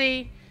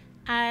easy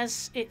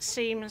as it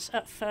seems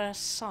at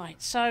first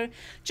sight. So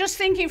just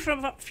thinking for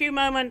a few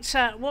moments,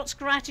 what's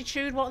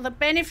gratitude? What are the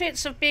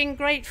benefits of being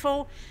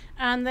grateful?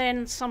 And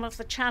then some of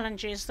the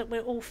challenges that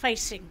we're all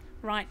facing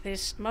right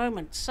this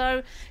moment.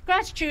 So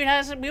gratitude,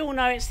 as we all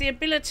know, it's the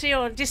ability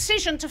or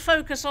decision to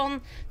focus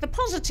on the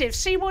positive,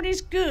 see what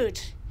is good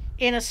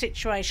in a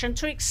situation,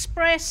 to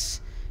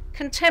express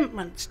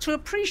contentment, to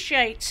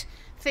appreciate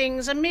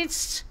things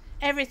amidst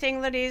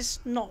everything that is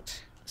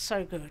not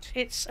so good.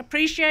 It's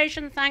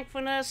appreciation,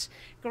 thankfulness,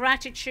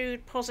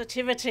 gratitude,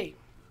 positivity.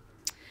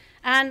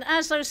 And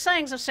as those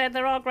sayings have said,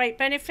 there are great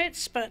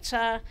benefits, but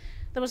there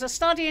was a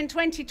study in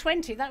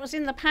 2020, that was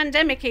in the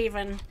pandemic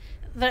even,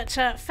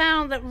 that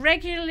found that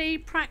regularly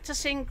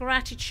practicing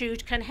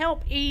gratitude can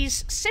help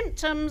ease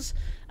symptoms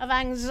of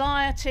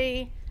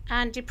anxiety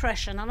and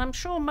depression. And I'm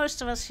sure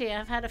most of us here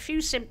have had a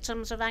few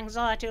symptoms of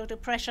anxiety or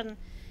depression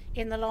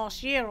in the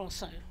last year or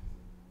so.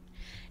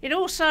 It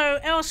also,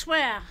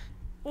 elsewhere,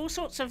 all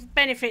sorts of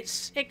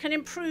benefits. It can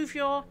improve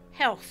your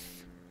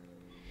health.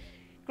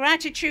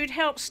 Gratitude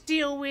helps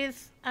deal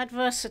with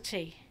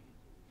adversity.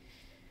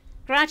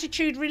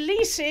 Gratitude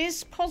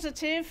releases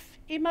positive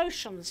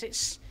emotions.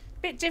 It's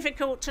a bit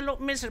difficult to look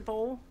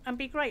miserable and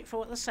be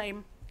grateful at the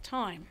same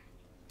time.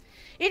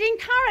 It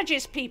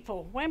encourages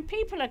people. When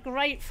people are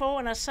grateful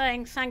and are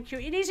saying thank you,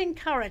 it is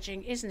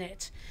encouraging, isn't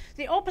it?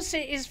 The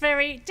opposite is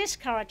very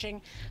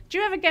discouraging. Do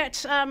you ever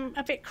get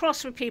a bit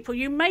cross with people?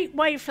 You make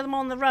way for them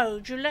on the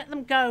road, you let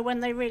them go when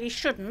they really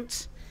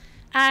shouldn't,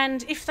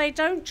 and if they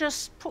don't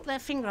just put their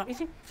finger up, you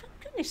think, for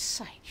goodness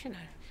sake, you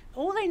know,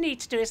 all they need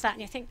to do is that,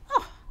 and you think,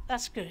 oh,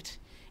 that's good.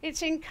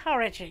 It's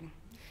encouraging.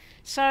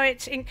 So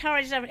it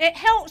encourages everyone. It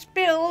helps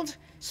build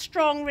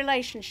strong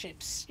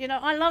relationships. You know,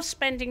 I love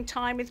spending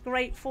time with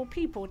grateful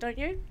people, don't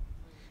you?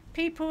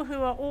 People who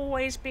are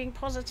always being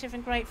positive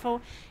and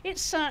grateful. It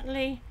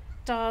certainly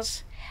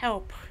does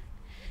help.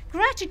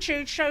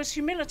 Gratitude shows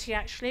humility,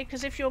 actually,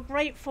 because if you're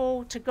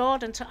grateful to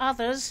God and to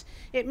others,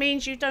 it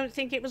means you don't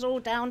think it was all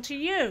down to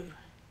you.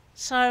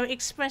 So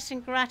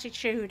expressing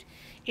gratitude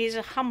is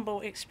a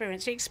humble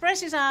experience. It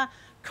expresses our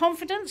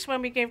confidence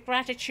when we give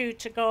gratitude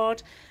to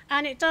God,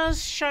 and it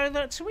does show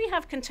that we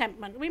have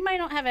contentment. We may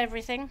not have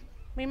everything.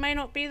 We may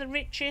not be the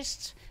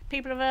richest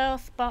people of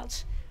earth,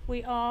 but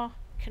we are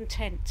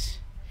content.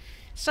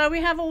 So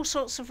we have all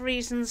sorts of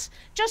reasons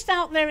just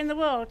out there in the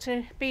world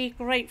to be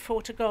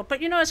grateful to God.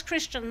 But you know, as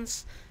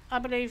Christians, I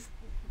believe,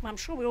 I'm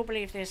sure we all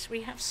believe this,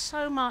 we have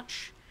so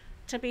much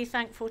to be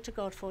thankful to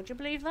God for. Do you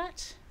believe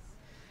that?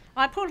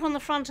 I put on the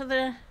front of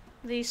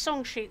the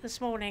song sheet this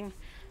morning,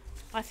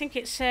 I think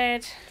it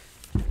said,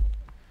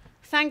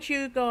 "Thank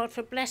you, God,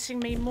 for blessing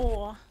me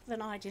more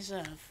than I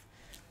deserve."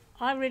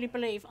 I really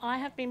believe I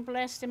have been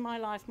blessed in my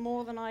life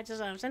more than I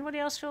deserve. Does anybody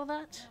else feel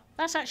that?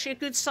 That's actually a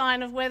good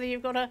sign of whether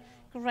you've got a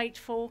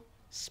grateful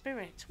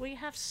spirit. We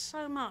have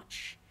so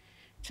much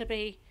to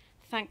be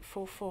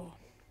thankful for.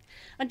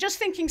 And just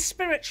thinking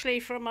spiritually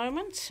for a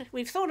moment,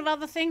 we've thought of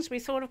other things.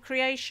 We've thought of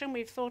creation.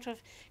 We've thought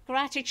of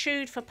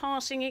gratitude for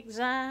passing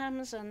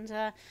exams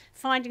and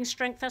finding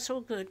strength. That's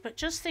all good. But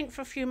just think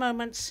for a few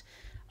moments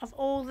of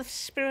all the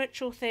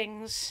spiritual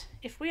things.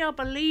 If we are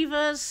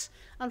believers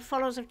and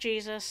followers of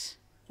Jesus,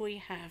 we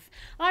have.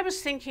 I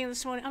was thinking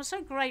this morning, I'm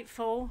so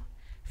grateful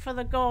for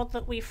the God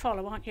that we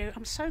follow, aren't you?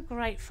 I'm so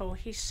grateful.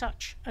 He's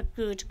such a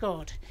good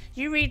God.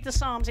 You read the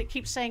Psalms, it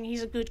keeps saying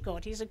he's a good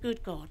God. He's a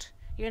good God.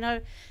 You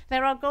know,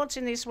 there are gods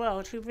in this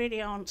world who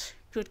really aren't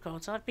good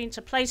gods. I've been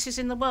to places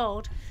in the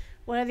world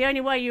where the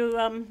only way you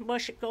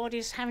worship God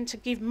is having to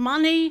give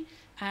money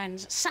and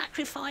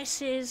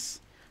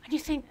sacrifices. And you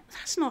think,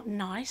 that's not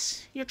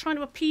nice. You're trying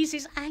to appease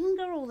his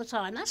anger all the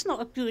time. That's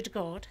not a good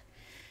God.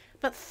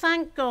 But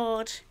thank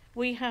God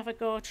we have a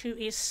God who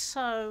is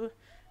so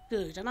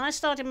good. And I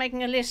started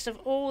making a list of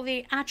all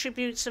the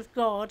attributes of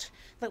God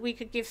that we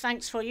could give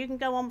thanks for. You can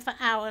go on for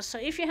hours. So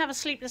if you have a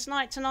sleepless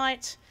night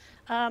tonight,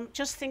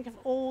 just think of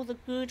all the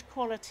good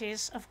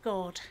qualities of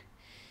God.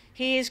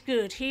 He is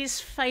good. He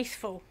is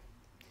faithful.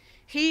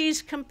 He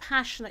is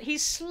compassionate.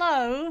 He's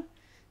slow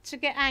to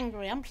get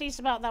angry. I'm pleased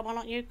about that one,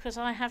 aren't you? Because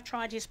I have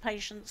tried his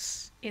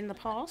patience in the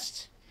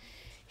past.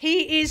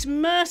 He is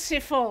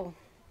merciful.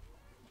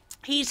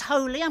 He's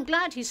holy. I'm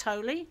glad he's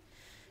holy,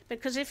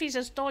 because if he's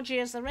as dodgy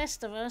as the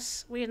rest of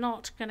us, we're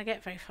not going to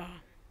get very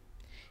far.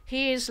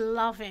 He is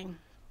loving.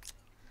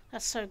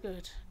 That's so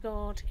good.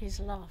 God is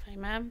love.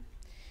 Amen.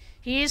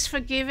 He is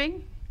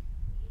forgiving.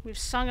 We've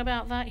sung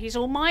about that. He's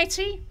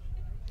almighty.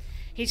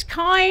 He's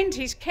kind.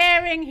 He's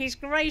caring. He's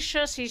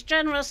gracious. He's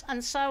generous,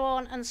 and so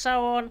on and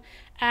so on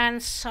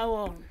and so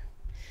on.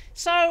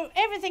 So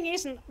everything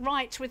isn't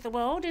right with the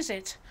world, is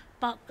it?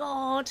 But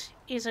God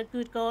is a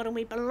good God, and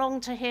we belong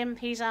to him.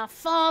 He's our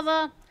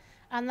Father,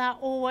 and that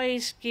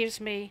always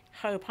gives me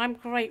hope. I'm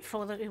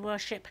grateful that we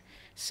worship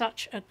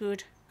such a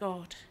good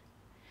God,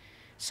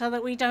 so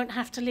that we don't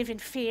have to live in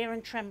fear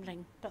and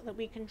trembling, but that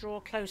we can draw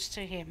close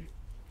to him.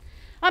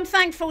 I'm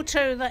thankful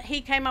too that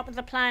he came up with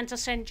the plan to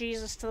send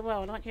Jesus to the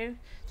world, aren't you?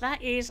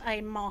 That is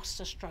a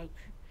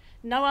masterstroke.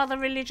 No other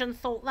religion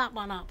thought that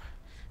one up.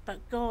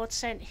 But God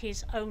sent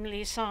his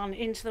only son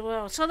into the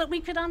world so that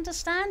we could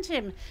understand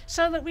him,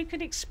 so that we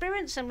could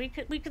experience him, we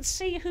could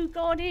see who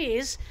God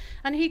is,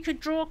 and he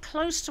could draw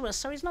close to us.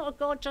 So he's not a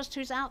God just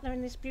who's out there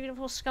in this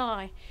beautiful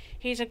sky.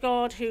 He's a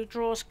God who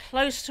draws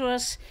close to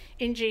us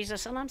in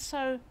Jesus. And I'm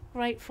so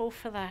grateful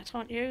for that,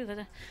 aren't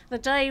you? The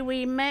day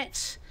we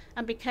met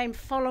and became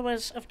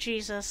followers of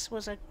Jesus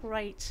was a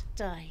great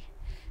day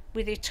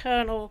with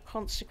eternal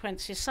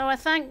consequences. So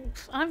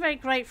I'm very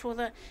grateful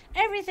that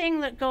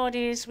everything that God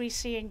is, we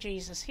see in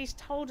Jesus. He's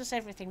told us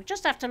everything. We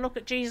just have to look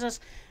at Jesus,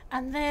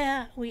 and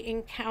there we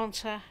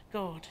encounter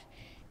God.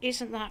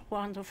 Isn't that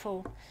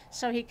wonderful?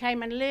 So he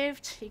came and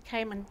lived, he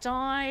came and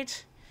died,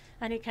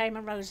 and he came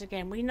and rose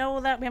again. We know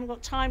all that. We haven't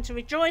got time to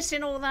rejoice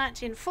in all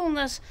that in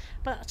fullness,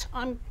 but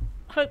I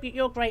hope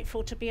you're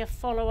grateful to be a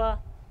follower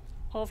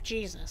of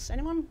Jesus.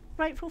 Anyone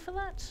grateful for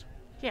that?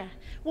 Yeah.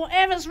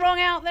 Whatever's wrong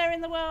out there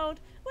in the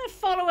world, we're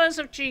followers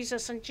of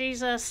Jesus, and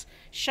Jesus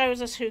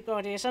shows us who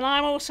God is. And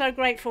I'm also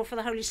grateful for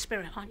the Holy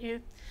Spirit, aren't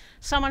you?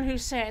 Someone who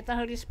said the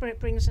Holy Spirit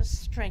brings us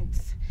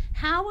strength.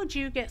 How would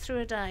you get through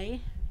a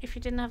day if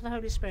you didn't have the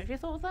Holy Spirit? Have you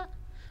thought of that?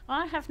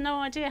 I have no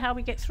idea how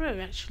we get through,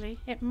 actually.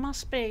 It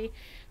must be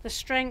the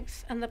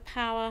strength and the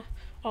power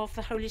of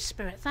the Holy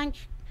Spirit.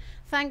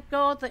 Thank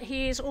God that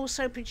he is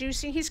also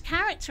producing his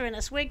character in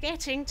us. We're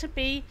getting to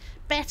be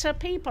better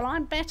people.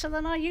 I'm better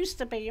than I used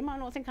to be. You might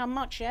not think I'm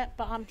much yet,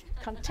 but I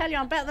can tell you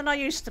I'm better than I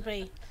used to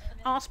be.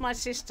 Ask my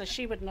sister,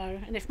 she would know.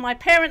 And if my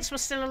parents were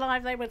still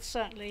alive, they would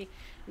certainly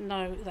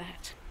know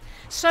that.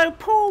 So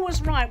Paul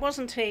was right,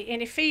 wasn't he?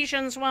 In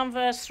Ephesians 1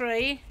 verse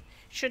 3,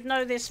 should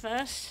know this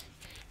verse.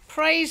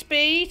 Praise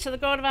be to the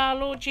God of our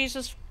Lord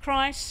Jesus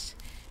Christ,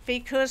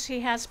 because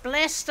he has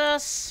blessed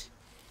us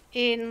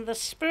in the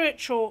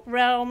spiritual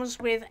realms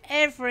with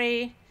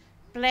every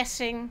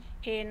blessing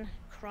in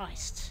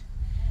Christ.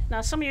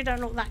 Now, some of you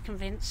don't look that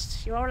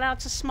convinced. You are allowed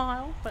to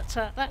smile, but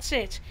that's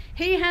it.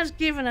 He has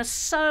given us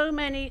so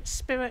many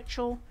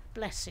spiritual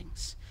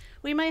blessings.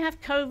 We may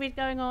have COVID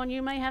going on.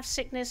 You may have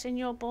sickness in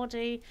your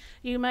body.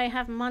 You may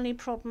have money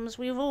problems.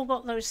 We've all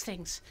got those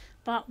things.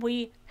 But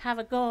we have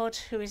a God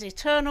who is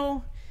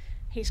eternal.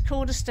 He's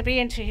called us to be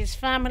into his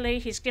family.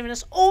 He's given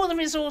us all the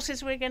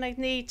resources we're going to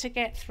need to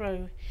get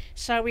through.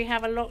 So we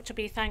have a lot to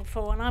be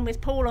thankful. And I'm with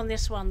Paul on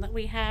this one, that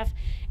we have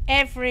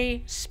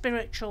every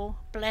spiritual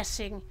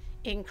blessing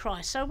in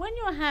Christ. So when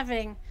you're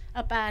having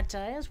a bad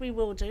day, as we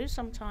will do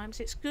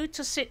sometimes, it's good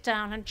to sit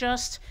down and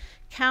just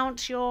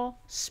count your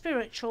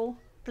spiritual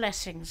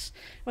blessings.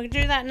 We're going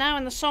to do that now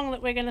in the song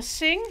that we're going to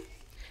sing.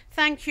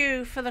 Thank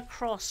you for the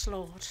cross,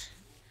 Lord.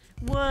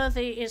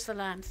 Worthy is the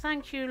Lamb.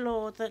 Thank you,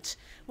 Lord, that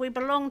we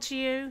belong to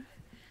you,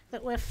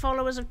 that we're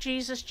followers of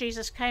Jesus.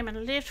 Jesus came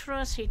and lived for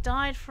us. He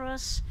died for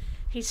us.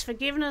 He's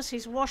forgiven us.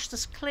 He's washed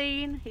us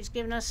clean. He's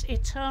given us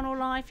eternal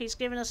life. He's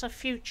given us a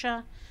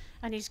future,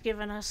 and he's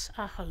given us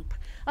a hope.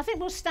 I think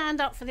we'll stand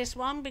up for this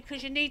one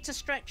because you need to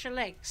stretch your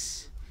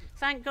legs.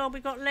 Thank God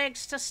we've got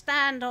legs to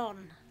stand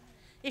on.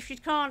 If you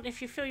can't,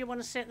 if you feel you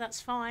want to sit,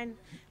 that's fine.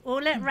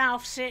 We'll let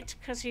Ralph sit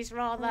because he's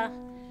rather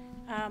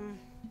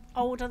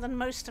older than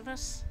most of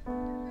us.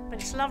 But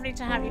it's lovely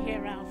to have you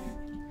here, Ralph.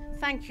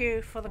 Thank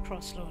you for the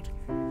cross, Lord.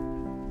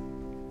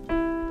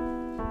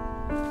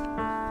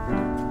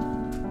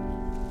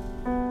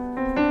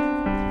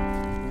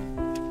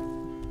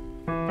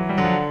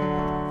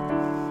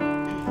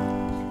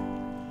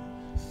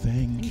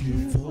 Thank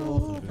you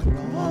for the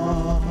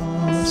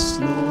cross,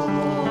 Lord.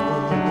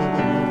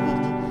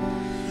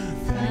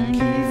 Thank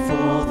you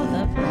for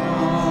the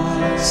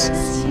price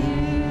you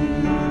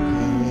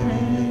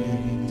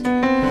paid,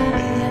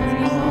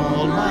 bearing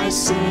all my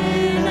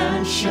sin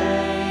and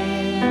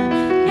shame.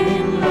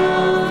 In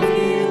love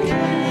you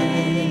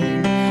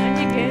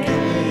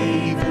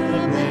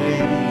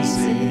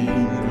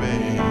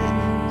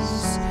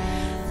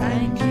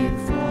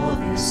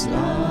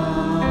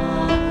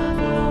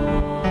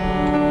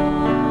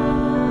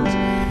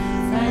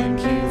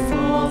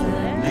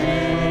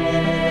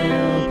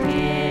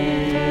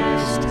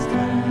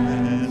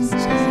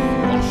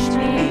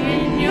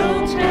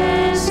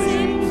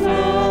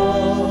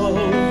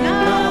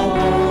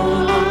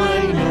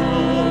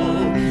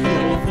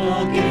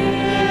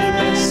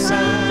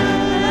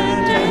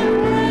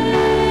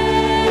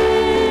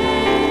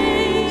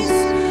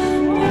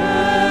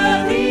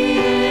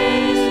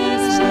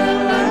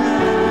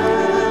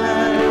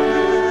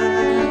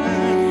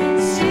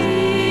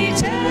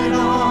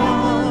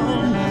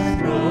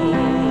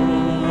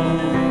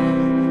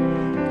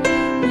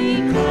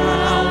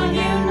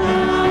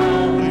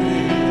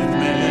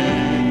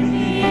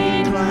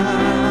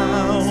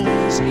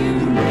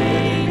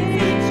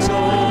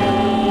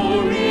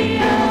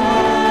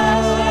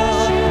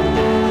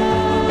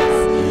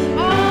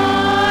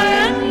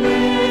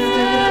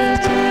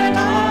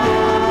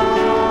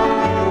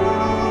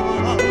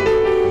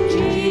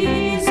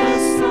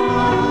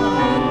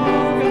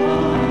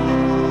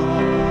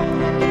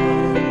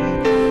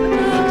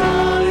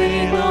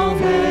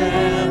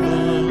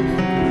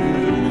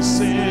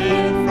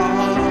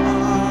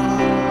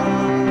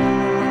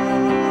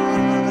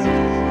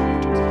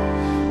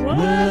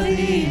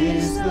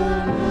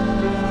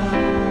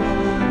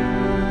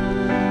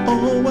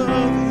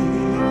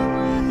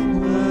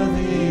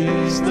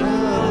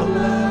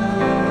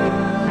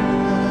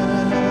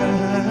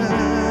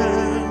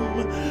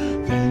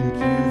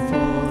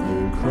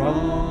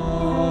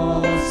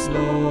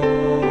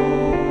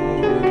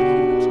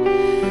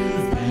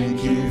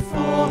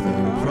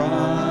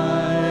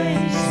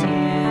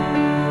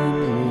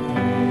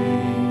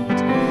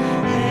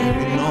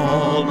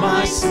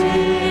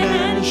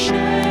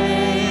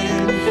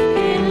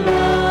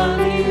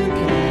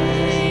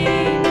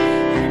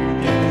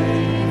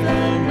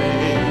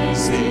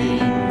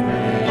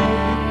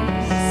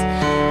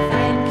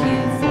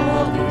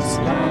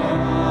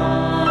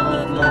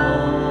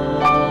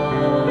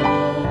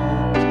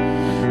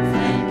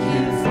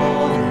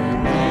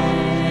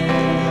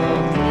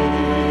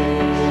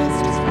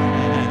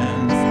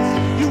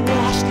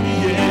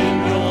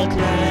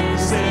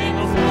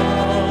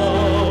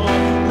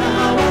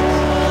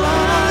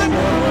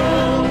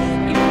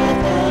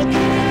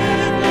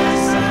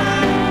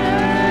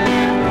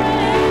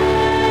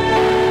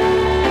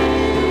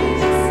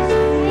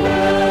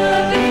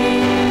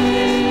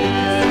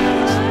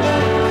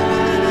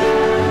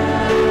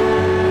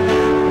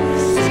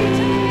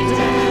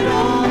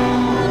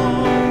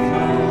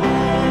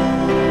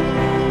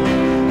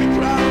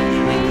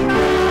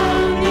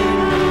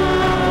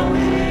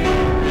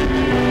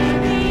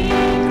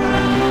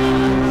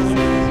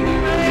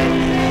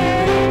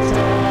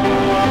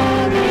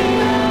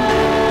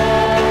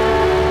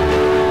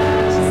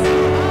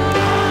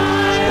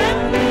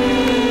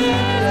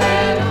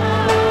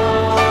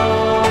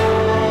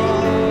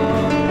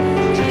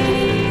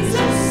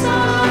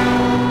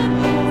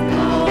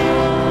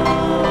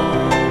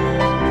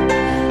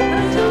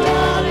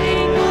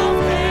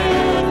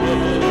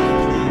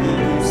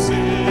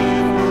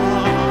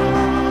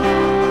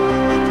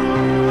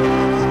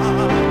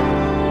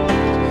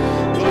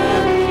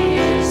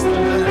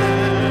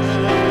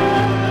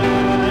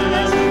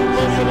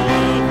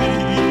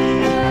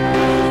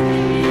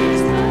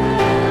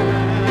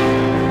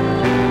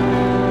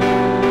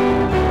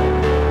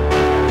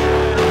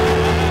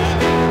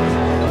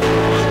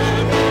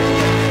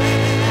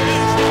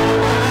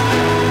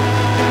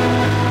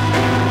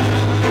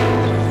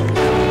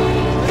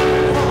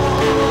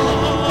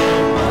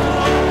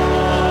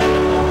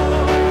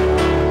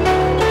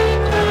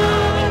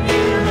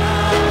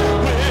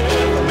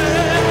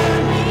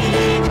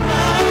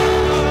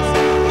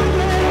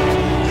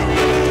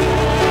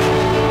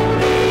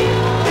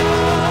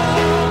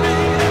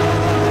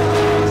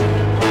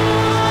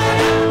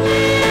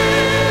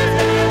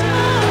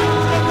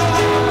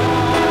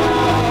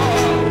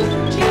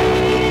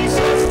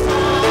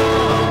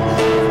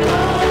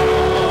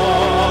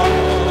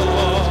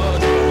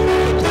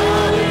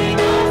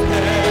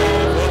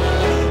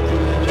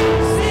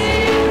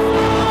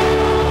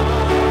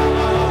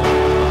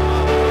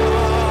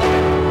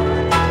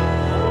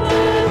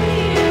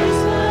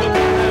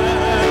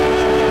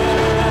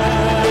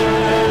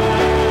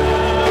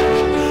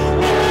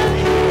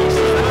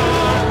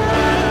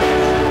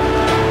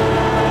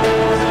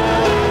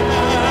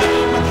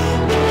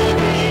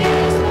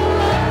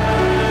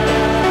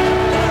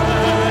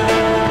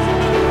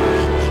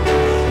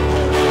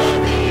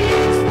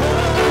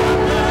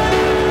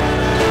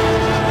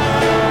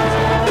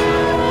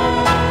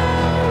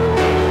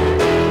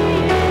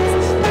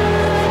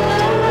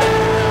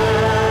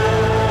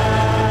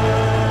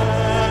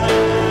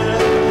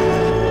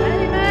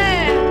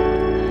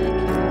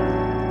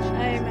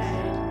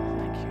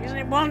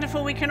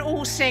we can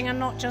all sing and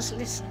not just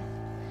listen.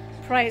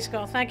 Praise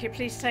God. Thank you.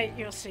 Please take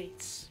your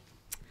seats.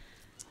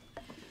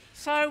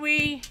 So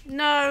we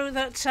know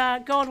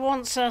that God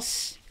wants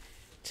us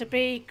to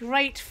be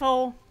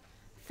grateful,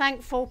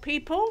 thankful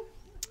people.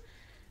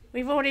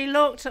 We've already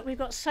looked at we've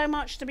got so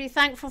much to be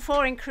thankful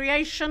for in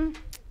creation,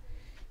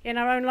 in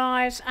our own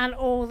lives, and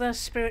all the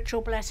spiritual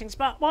blessings.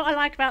 But what I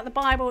like about the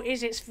Bible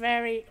is it's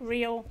very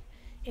real,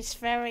 it's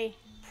very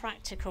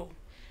practical.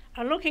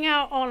 And looking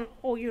out on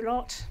all you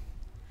lot,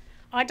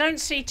 I don't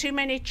see too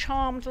many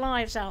charmed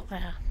lives out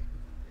there.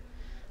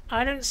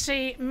 I don't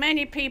see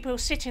many people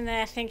sitting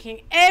there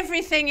thinking,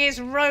 everything is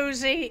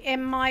rosy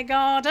in my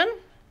garden.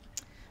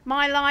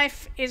 My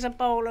life is a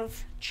bowl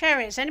of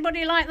cherries.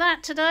 Anybody like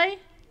that today?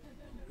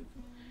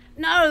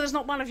 No, there's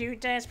not one of you who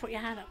dares put your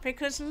hand up,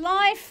 because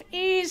life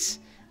is,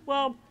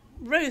 well,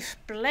 Ruth,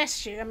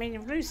 bless you. I mean,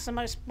 Ruth's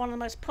one of the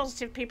most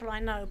positive people I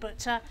know,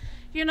 but,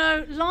 you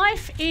know,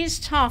 life is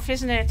tough,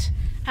 isn't it?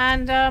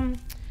 And,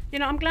 you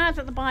know, I'm glad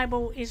that the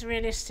Bible is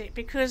realistic,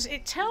 because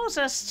it tells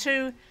us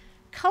to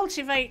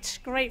cultivate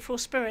grateful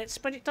spirits,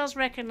 but it does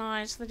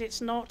recognise that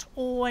it's not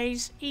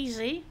always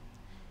easy.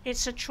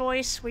 It's a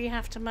choice we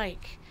have to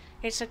make.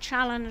 It's a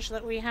challenge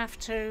that we have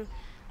to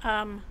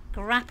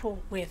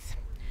grapple with.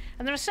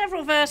 And there are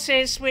several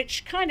verses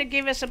which kind of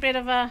give us a bit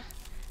of a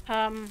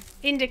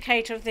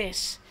indicator of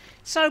this.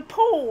 So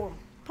Paul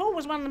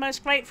was one of the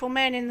most grateful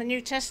men in the New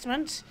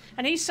Testament,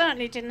 and he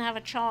certainly didn't have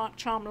a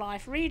charmed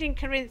life. Read in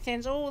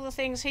Corinthians all the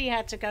things he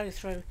had to go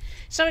through.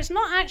 So it's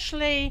not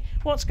actually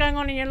what's going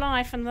on in your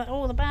life and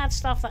all the bad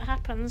stuff that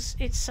happens.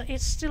 It's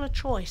still a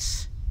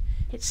choice.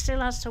 It's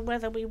still as to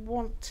whether we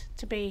want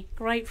to be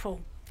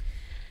grateful.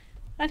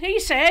 And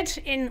he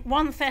said in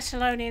 1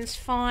 Thessalonians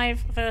 5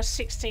 verse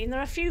 16, there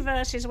are a few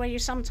verses where you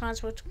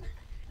sometimes would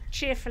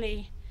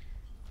cheerfully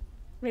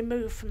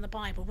remove from the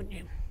Bible, wouldn't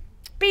you?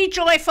 Be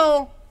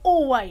joyful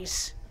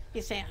always.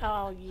 You think,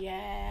 oh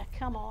yeah,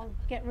 come on,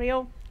 get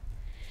real.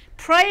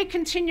 Pray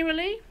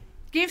continually,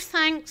 give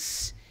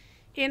thanks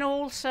in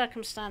all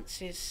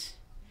circumstances,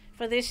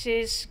 for this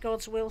is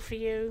God's will for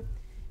you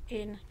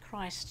in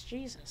Christ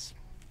Jesus.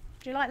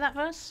 Do you like that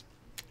verse?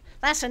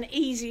 That's an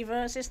easy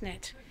verse, isn't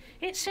it?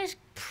 It says,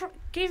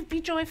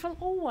 be joyful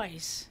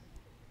always.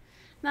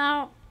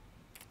 Now,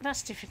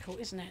 that's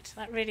difficult, isn't it?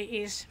 That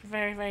really is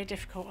very, very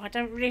difficult. I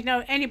don't really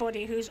know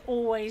anybody who's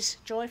always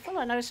joyful.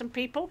 I know some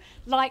people,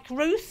 like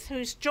Ruth,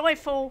 who's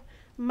joyful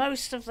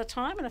most of the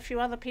time, and a few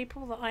other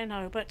people that I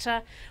know. But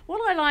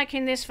what I like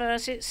in this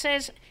verse, it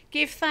says,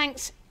 give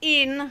thanks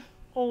in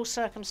all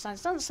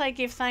circumstances. It doesn't say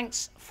give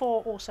thanks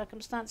for all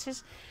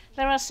circumstances.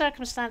 There are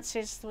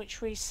circumstances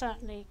which we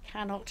certainly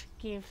cannot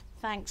give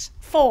thanks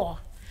for.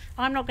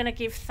 I'm not going to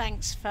give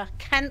thanks for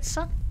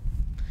cancer.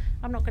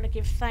 I'm not going to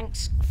give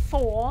thanks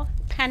for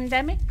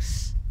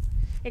pandemics,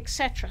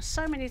 etc.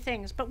 So many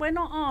things. But we're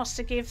not asked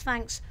to give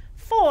thanks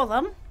for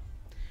them.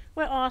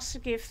 We're asked to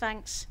give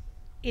thanks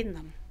in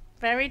them.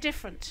 Very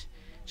different.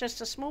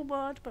 Just a small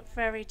word, but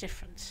very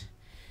different.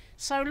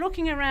 So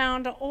looking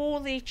around at all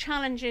the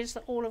challenges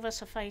that all of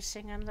us are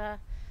facing, and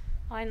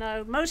I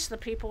know most of the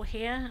people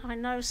here, I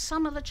know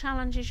some of the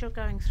challenges you're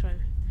going through.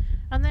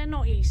 And they're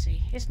not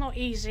easy. It's not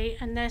easy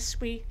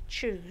unless we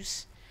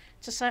choose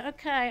to say,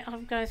 okay,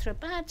 I'm going through a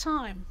bad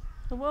time.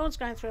 The world's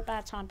going through a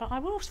bad time, but I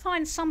will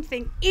find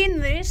something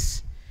in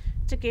this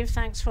to give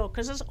thanks for,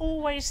 because there's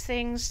always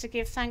things to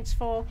give thanks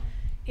for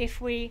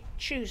if we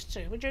choose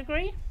to. Would you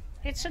agree?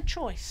 It's a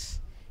choice.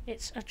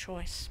 It's a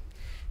choice.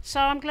 So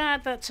I'm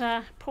glad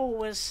that Paul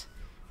was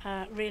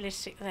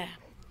realistic there.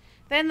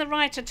 Then the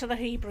writer to the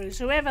Hebrews,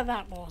 whoever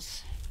that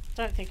was,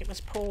 I don't think it was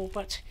Paul,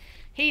 but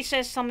he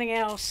says something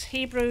else.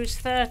 Hebrews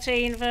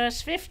 13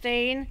 verse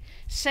 15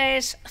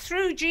 says,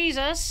 through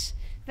Jesus,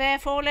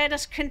 therefore, let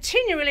us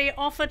continually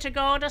offer to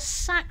God a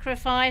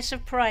sacrifice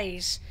of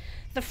praise,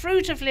 the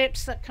fruit of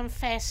lips that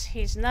confess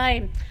his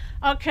name.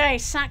 Okay,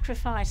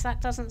 sacrifice,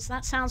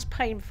 that sounds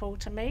painful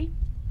to me.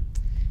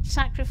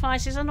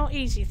 Sacrifices are not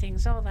easy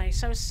things, are they?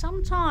 So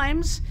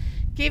sometimes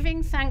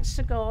giving thanks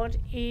to God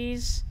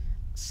is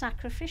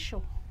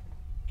sacrificial.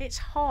 It's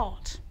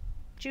hard.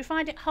 Do you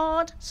find it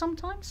hard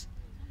sometimes?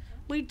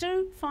 We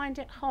do find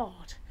it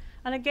hard.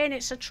 And again,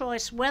 it's a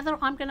choice whether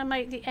I'm going to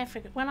make the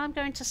effort, when I'm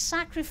going to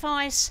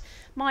sacrifice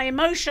my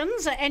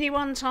emotions at any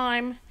one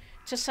time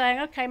to saying,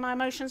 okay, my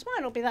emotions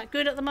might not be that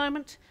good at the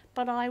moment,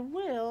 but I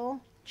will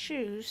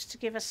choose to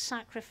give a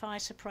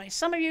sacrifice of praise.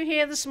 Some of you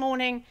here this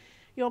morning,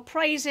 you're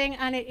praising,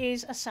 and it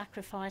is a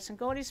sacrifice, and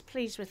God is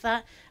pleased with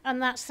that,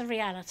 and that's the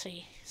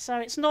reality. So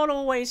it's not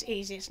always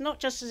easy. It's not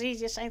just as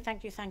easy as saying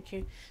thank you, thank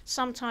you.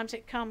 Sometimes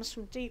it comes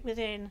from deep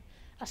within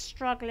a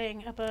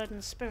struggling, a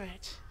burdened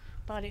spirit,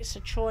 but it's a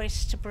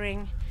choice to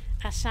bring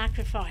a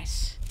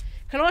sacrifice.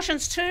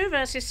 Colossians 2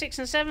 verses 6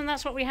 and 7,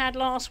 that's what we had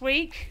last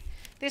week.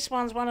 This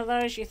one's one of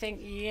those you think,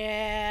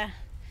 yeah.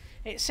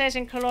 It says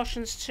in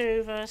Colossians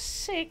 2 verse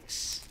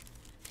 6,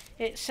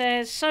 it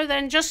says, so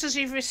then, just as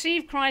you've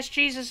received Christ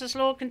Jesus as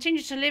Lord,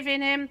 continue to live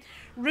in him,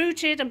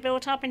 rooted and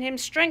built up in him,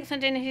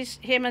 strengthened in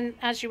him and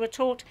as you were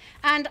taught,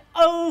 and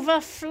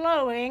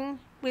overflowing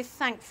with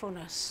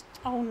thankfulness.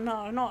 Oh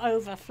no, not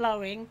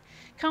overflowing.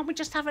 Can't we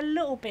just have a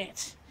little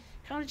bit?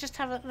 Can't we just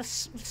have a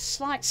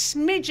slight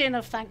smidgen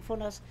of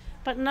thankfulness?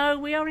 But no,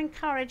 we are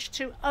encouraged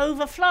to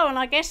overflow, and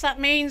I guess that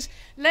means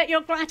let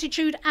your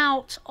gratitude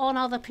out on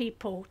other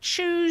people.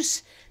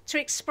 Choose to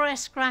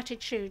express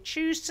gratitude.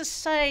 Choose to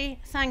say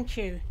thank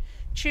you.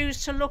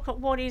 Choose to look at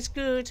what is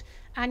good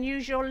and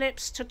use your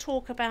lips to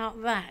talk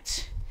about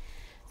that.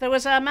 There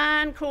was a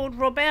man called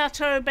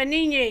Roberto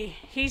Benigni.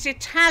 He's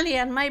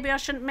Italian. Maybe I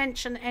shouldn't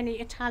mention any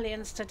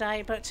Italians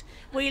today, but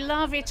we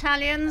love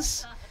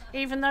Italians,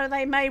 even though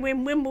they may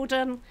win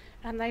Wimbledon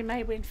and they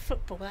may win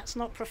football. That's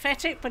not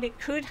prophetic, but it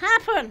could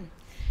happen.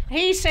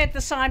 He said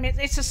the sign,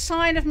 it's a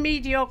sign of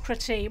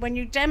mediocrity when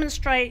you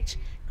demonstrate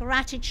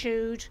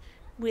gratitude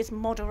with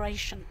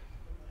moderation.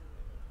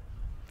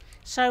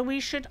 So we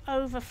should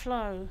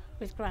overflow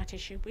with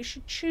gratitude. We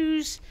should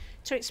choose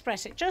to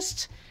express it.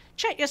 Just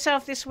check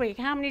yourself this week.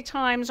 How many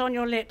times on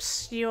your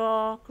lips you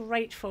are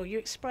grateful? You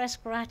express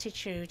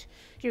gratitude.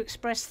 You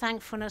express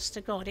thankfulness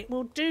to God. It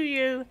will do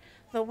you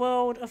the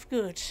world of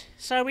good.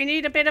 So we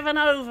need a bit of an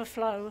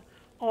overflow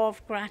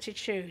of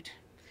gratitude.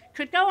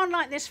 Could go on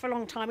like this for a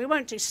long time. We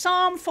won't do.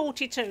 Psalm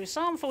 42.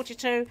 Psalm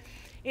 42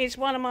 is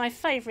one of my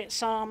favourite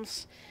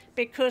psalms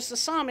because the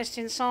psalmist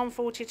in Psalm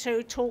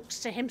 42 talks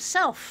to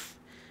himself.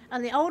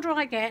 And the older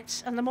I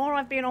get, and the more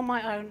I've been on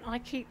my own,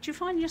 do you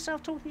find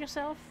yourself talking to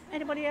yourself?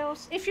 Anybody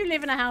else? If you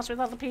live in a house with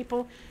other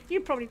people,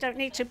 you probably don't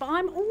need to, but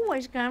I'm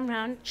always going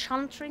around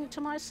chuntering to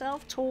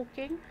myself,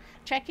 talking,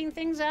 checking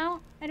things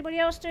out. Anybody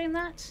else doing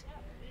that?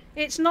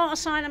 It's not a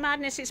sign of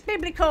madness, it's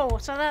biblical,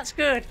 so that's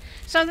good.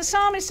 So the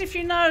psalmist, if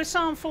you know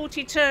Psalm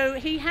 42,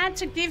 he had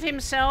to give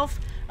himself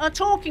a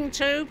talking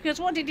to,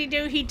 because what did he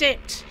do? He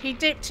dipped. He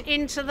dipped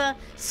into the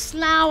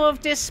slough of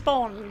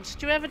despond.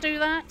 Do you ever do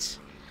that?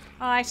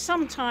 I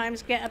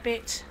sometimes get a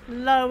bit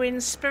low in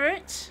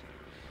spirit,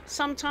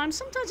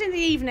 sometimes in the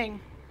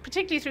evening,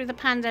 particularly through the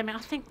pandemic. I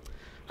think,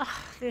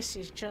 this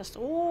is just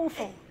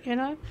awful, you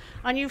know,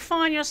 and you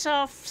find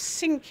yourself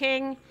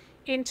sinking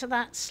into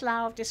that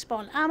slough of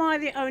despond. Am I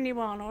the only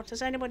one, or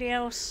does anybody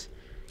else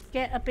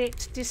get a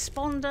bit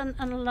despondent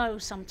and low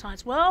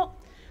sometimes? Well,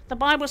 the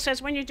Bible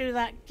says when you do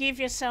that, give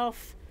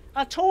yourself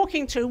a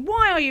talking to.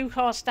 Why are you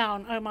cast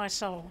down, O my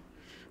soul?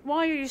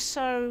 Why are you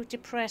so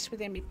depressed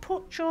within me?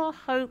 Put your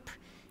hope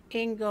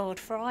in God,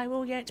 for I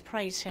will yet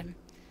praise him,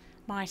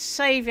 my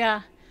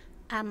Saviour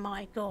and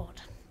my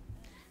God.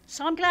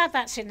 So I'm glad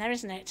that's in there,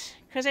 isn't it?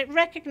 Because it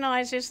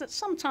recognises that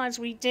sometimes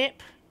we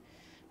dip,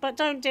 but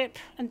don't dip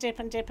and dip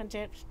and dip and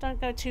dip.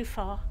 Don't go too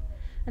far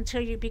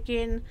until you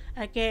begin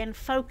again,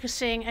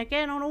 focusing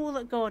again on all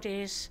that God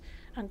is,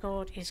 and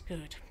God is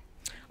good.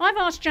 I've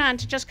asked Jan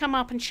to just come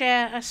up and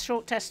share a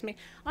short testimony.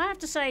 I have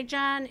to say,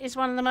 Jan is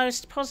one of the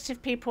most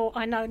positive people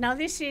I know. Now,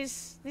 this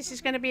is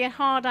going to be a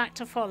hard act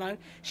to follow.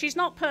 She's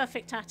not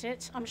perfect at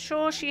it. I'm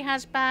sure she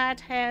has bad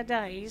hair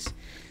days.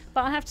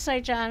 But I have to say,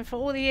 Jan, for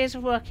all the years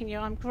of working you,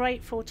 I'm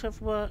grateful to have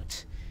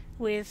worked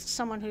with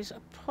someone who's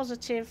a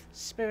positive,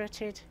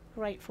 spirited,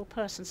 grateful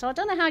person. So I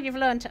don't know how you've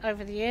learned it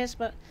over the years,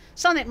 but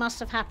something must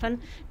have happened,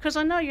 because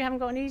I know you haven't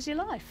got an easy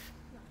life.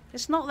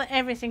 It's not that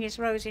everything is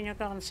rosy in your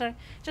garden. So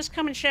just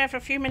come and share for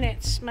a few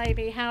minutes,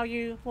 maybe,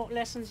 what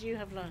lessons you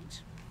have learned.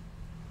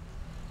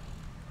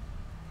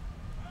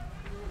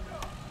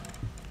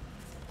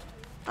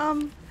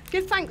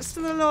 Give thanks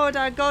to the Lord,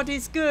 our God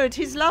is good.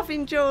 His love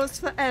endures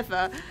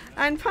forever.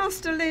 And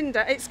Pastor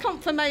Linda, it's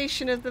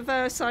confirmation of the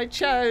verse I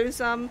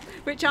chose,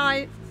 which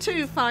I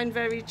too find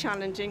very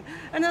challenging.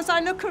 And as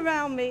I look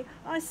around me,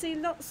 I see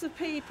lots of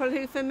people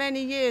who for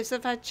many years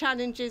have had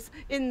challenges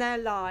in their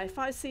life.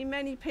 I see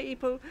many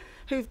people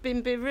who've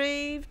been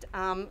bereaved,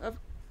 have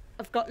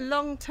got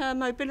long-term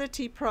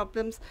mobility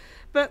problems.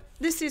 But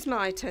this is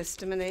my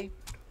testimony.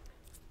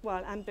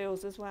 Well, and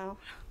Bill's as well.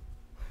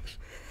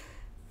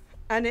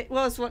 And it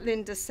was what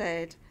Linda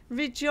said.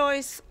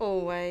 Rejoice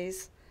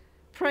always,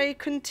 pray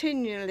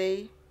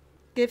continually,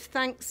 give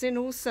thanks in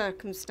all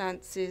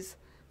circumstances,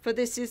 for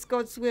this is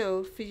God's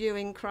will for you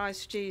in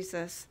Christ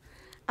Jesus.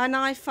 And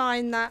I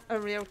find that a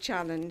real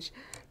challenge.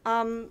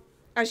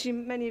 As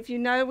many of you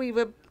know,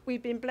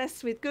 we've been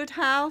blessed with good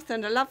health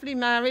and a lovely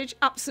marriage,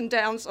 ups and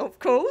downs, of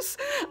course,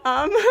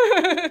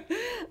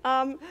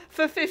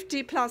 for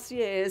 50 plus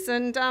years.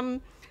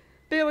 And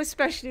Bill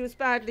especially was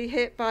badly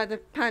hit by the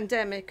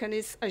pandemic and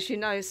is, as you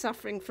know,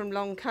 suffering from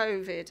long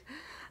COVID.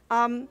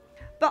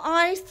 But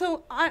I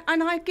thought,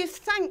 and I give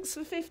thanks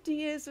for 50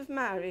 years of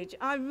marriage.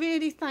 I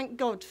really thank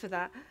God for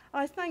that.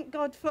 I thank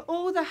God for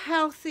all the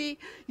healthy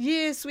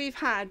years we've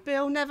had.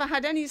 Bill never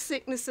had any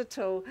sickness at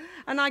all.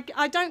 And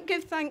I don't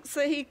give thanks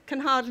that he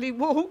can hardly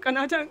walk, and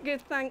I don't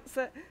give thanks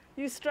that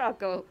you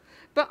struggle.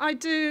 But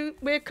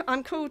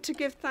I'm called to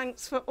give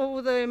thanks for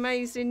all the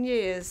amazing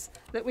years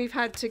that we've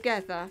had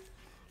together.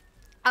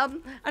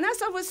 And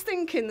as I was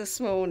thinking this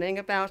morning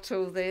about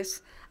all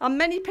this,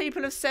 many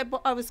people have said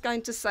what I was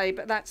going to say,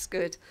 but that's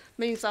good.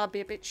 Means I'll be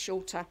a bit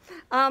shorter.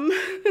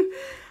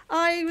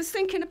 I was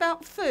thinking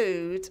about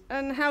food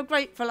and how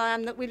grateful I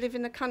am that we live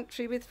in a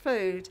country with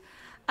food.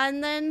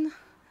 And then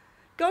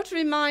God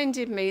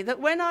reminded me that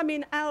when I'm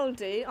in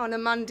Aldi on a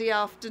Monday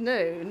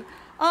afternoon,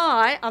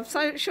 I'm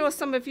so sure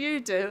some of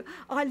you do,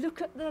 I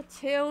look at the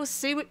tills,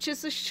 see which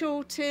is the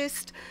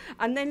shortest,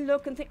 and then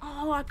look and think,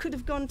 oh, I could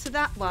have gone to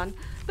that one.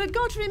 But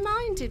God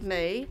reminded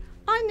me,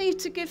 I need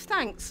to give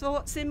thanks for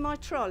what's in my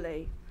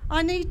trolley.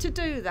 I need to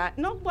do that,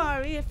 not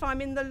worry if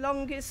I'm in the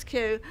longest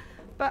queue,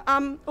 but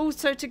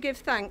also to give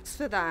thanks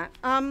for that.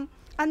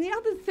 And the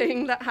other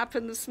thing that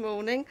happened this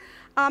morning,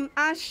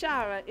 our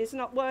shower is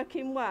not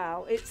working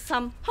well. It's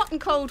hot and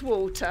cold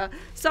water.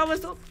 So I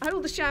had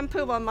all the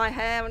shampoo on my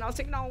hair and I was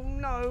thinking, oh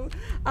no.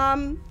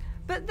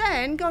 But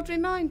then God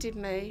reminded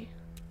me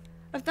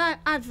of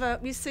that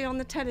advert we see on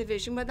the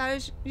television where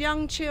those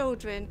young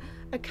children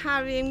are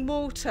carrying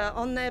water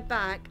on their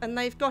back and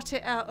they've got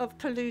it out of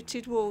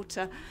polluted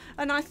water.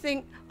 And I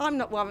think, I'm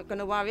not going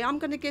to worry. I'm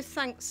going to give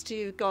thanks to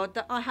you, God,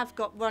 that I have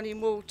got running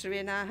water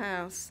in our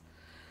house.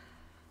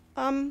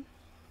 And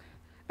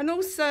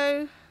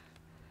also,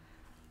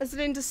 as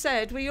Linda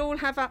said, we all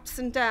have ups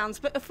and downs,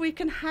 but if we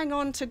can hang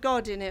on to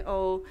God in it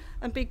all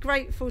and be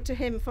grateful to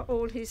him for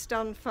all he's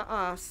done for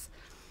us.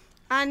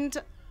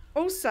 And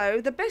also,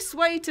 the best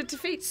way to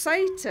defeat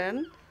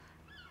Satan,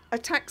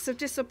 attacks of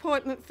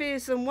disappointment,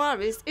 fears and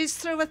worries, is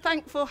through a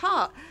thankful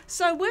heart.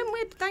 So when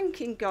we're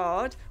thanking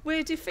God,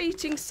 we're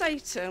defeating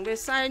Satan. We're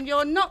saying,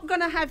 you're not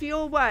going to have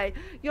your way.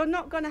 You're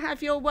not going to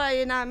have your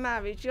way in our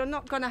marriage. You're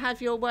not going to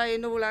have your way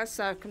in all our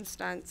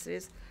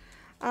circumstances.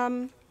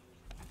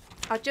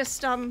 I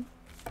just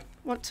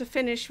want to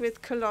finish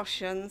with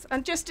Colossians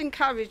and just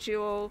encourage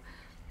you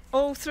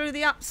all through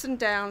the ups and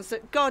downs,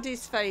 that God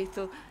is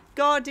faithful.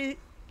 God's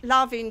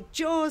love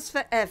endures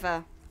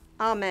forever.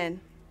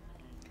 Amen.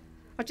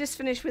 I'll just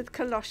finish with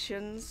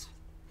Colossians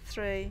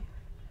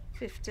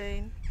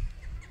 3:15.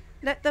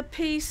 Let the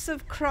peace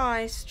of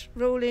Christ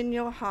rule in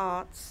your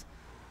hearts,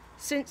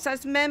 since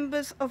as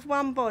members of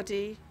one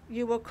body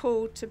you were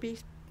called to be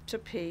to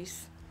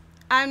peace,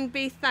 and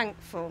be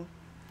thankful.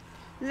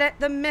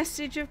 Let the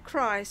message of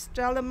Christ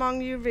dwell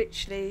among you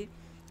richly,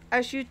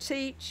 as you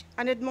teach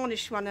and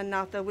admonish one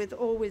another with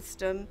all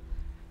wisdom,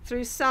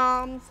 through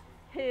psalms,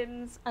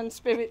 hymns and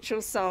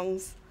spiritual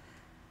songs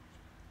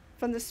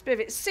from the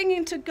Spirit,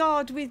 singing to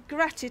God with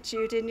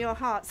gratitude in your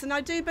hearts. And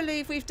I do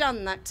believe we've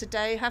done that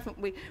today, haven't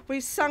we?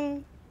 We've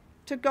sung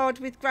to God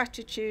with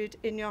gratitude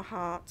in your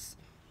hearts,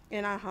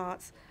 in our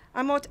hearts.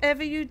 And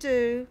whatever you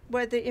do,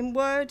 whether in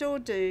word or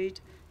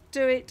deed,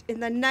 do it in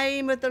the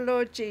name of the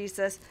Lord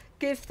Jesus.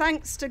 Give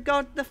thanks to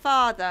God the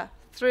Father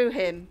through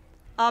him.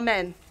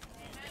 Amen.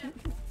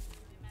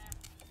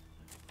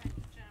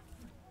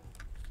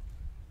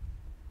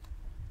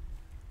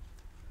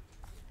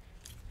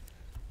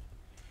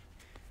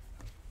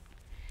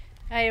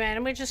 Amen.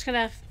 And we're just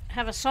going to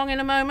have a song in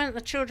a moment.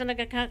 The children are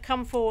going to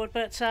come forward,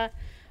 but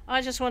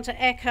I just want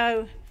to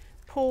echo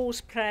Paul's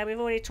prayer. We've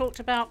already talked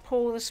about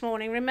Paul this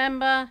morning.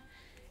 Remember,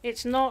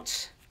 it's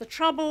not the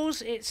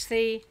troubles, it's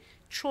the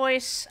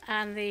choice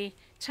and the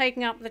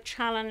taking up the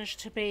challenge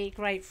to be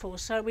grateful.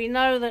 So we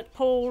know that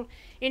Paul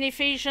in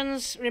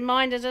Ephesians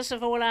reminded us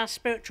of all our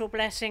spiritual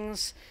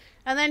blessings.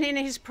 And then in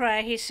his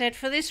prayer he said,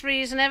 for this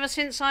reason, ever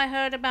since I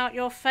heard about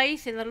your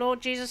faith in the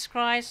Lord Jesus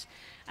Christ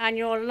and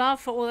your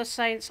love for all the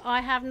saints, I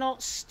have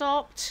not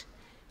stopped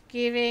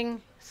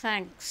giving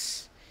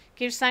thanks.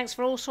 Gives thanks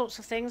for all sorts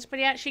of things, but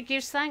he actually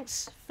gives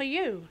thanks for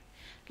you.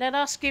 Let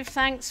us give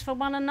thanks for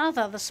one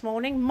another this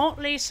morning.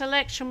 Motley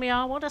selection we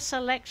are. What a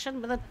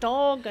selection, with a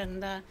dog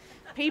and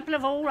people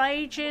of all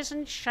ages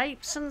and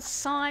shapes and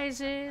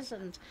sizes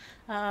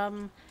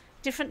and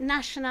different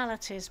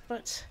nationalities.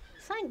 But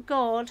thank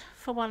God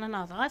for one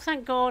another. I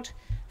thank God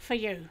for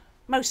you.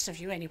 Most of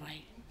you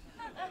anyway.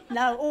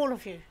 No, all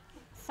of you.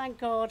 Thank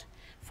God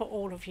for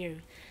all of you.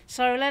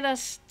 So let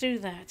us do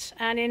that.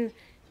 And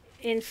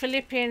in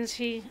Philippians,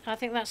 I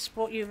think that's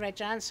what you read,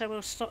 Jan, so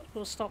we'll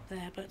stop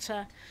there.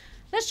 But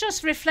let's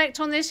just reflect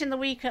on this in the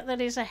week that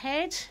is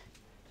ahead.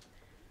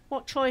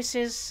 What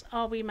choices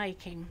are we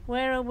making?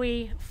 Where are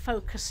we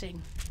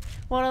focusing?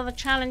 What are the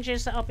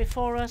challenges that are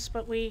before us,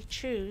 but we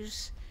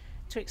choose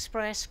to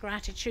express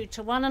gratitude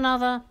to one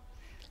another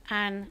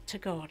and to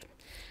God?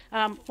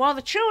 While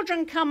the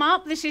children come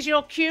up, this is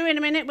your cue. In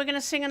a minute, we're going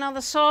to sing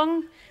another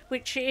song,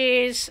 which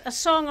is a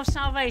song of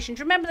salvation.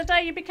 Do you remember the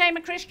day you became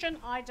a Christian?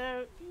 I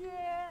do.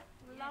 Yeah,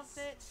 loved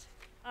it.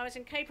 I was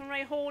in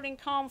Capernwray Hall in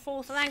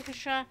Carnforth,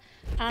 Lancashire,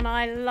 and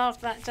I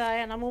loved that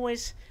day, and I'm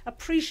always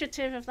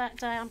appreciative of that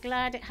day. I'm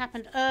glad it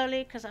happened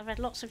early, because I've had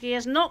lots of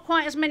years, not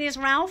quite as many as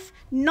Ralph.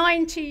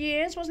 90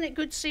 years. Wasn't it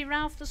good to see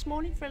Ralph this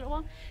morning for a little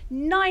while?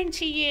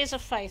 90 years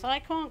of faith. I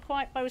can't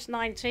quite boast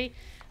 90,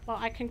 but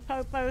I can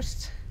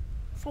boast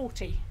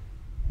 40.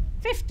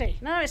 50.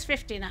 No, it's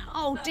 50 now.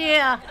 Oh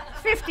dear,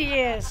 50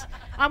 years.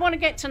 I want to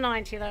get to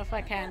 90 though if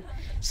I can.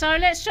 So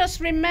let's just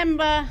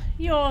remember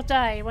your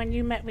day when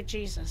you met with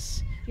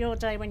Jesus. Your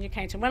day when you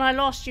came to him. When I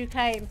lost, you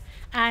came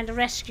and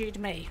rescued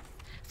me.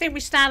 I think we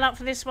stand up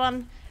for this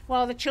one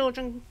while the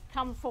children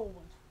come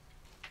forward.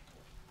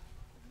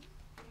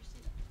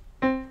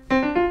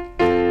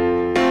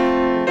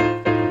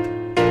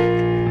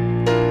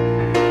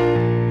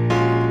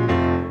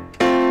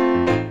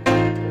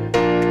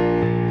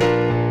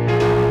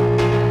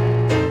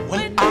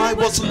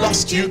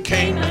 Lord, you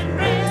came and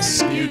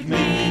rescued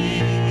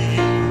me.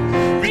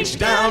 Reached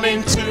down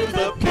into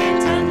the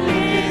pit and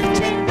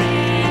lifted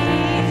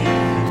me.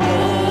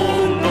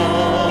 Oh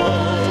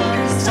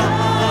Lord,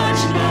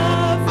 such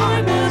love,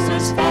 I was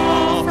as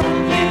far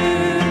from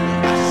you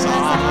as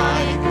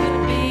I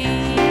could be.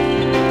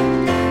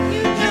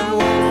 You knew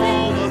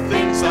all the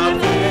things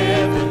I've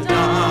ever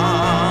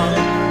done,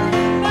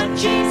 but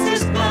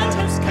Jesus' blood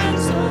has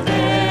cancelled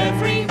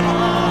every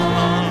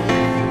one.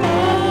 Oh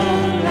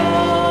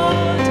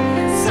Lord,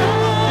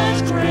 such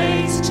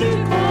grace to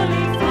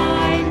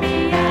qualify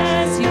me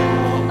as your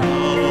own.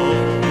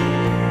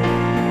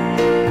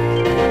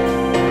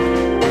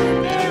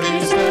 There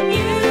is a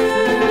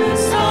new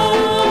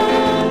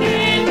song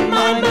in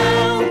my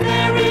mouth,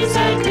 there is a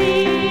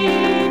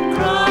deep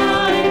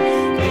cry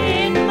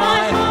in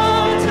my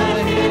heart,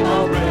 a hymn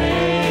of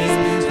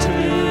praise to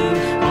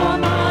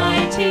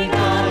Almighty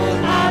God.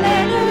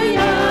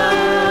 Hallelujah.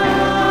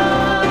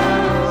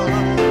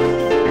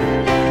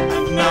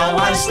 And now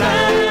I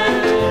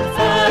stand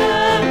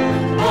firm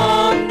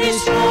on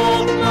this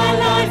rock, my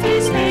life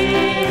is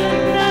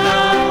hidden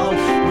now.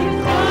 With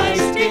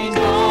Christ in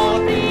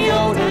God, the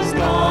old has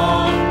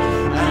gone,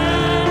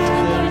 and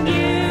the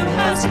new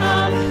has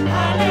come.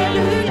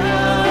 Hallelujah.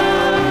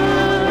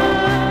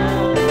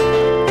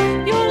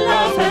 Your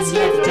love has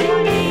lifted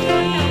me.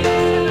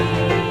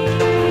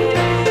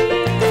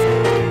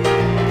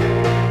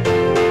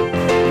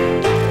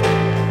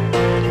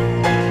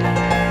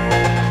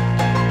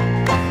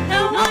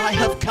 Now I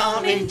have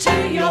come into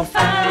your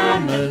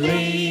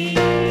family,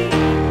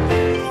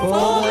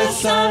 for the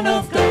Son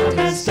of God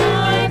has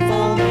died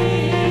for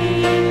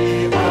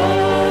me.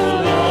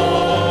 Oh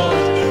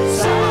Lord,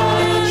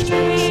 such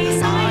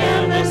peace, I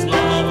am as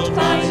loved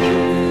by you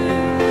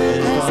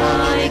as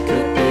I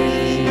could be.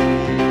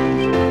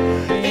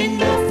 In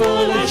the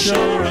full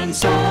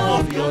assurance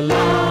of your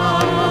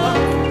love,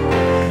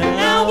 and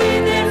now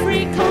with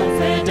every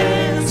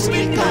confidence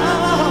we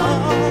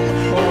come.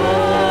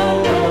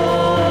 Oh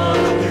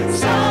Lord,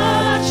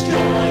 such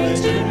joy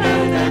to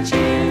know that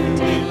you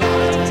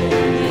delight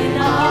in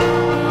us.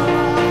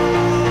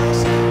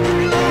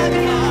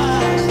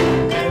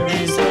 There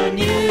is a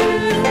new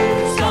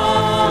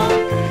song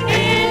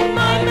in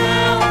my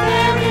mouth,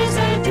 there is a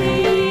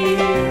deep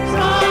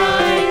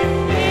cry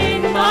in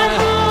my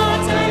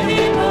heart, a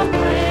hymn of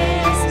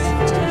praise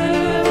to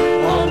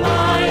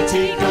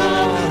Almighty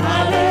God.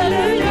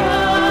 Hallelujah.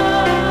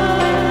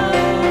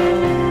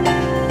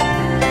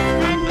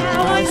 And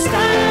now I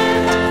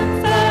stand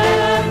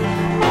firm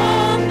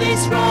on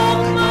this rock,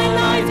 my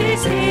life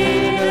is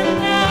hidden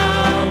now.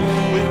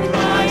 With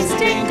Christ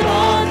in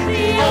God,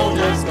 the old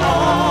has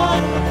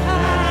gone,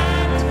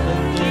 and the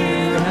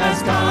new has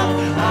come.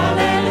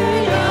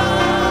 Hallelujah.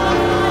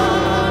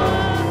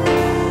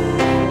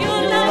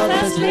 Your love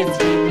has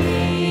lifted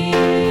me.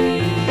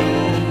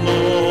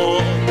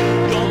 Lord,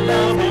 your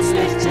love has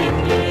lifted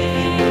me.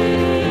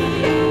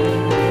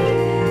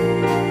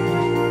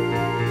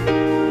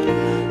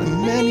 And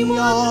many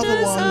are the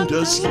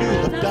wonders you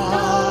have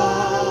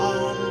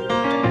done,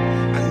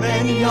 and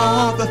many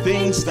are the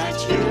things that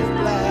you have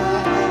planned.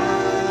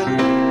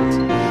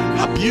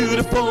 How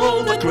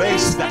beautiful the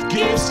grace that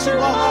gives to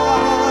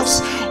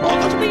us all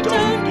that we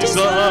don't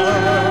deserve,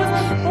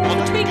 all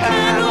that we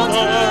cannot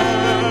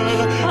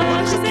earn,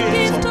 but it's the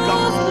gift of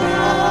God.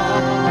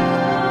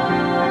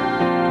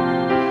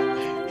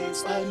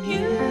 It's a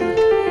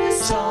new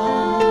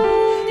song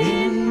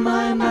in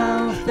my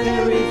mouth,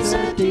 there is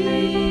a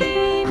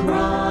deep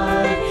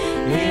cry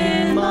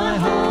in my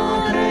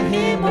heart, a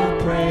hymn of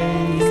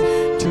praise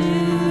to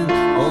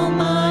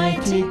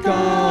Almighty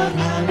God.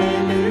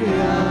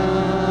 Hallelujah.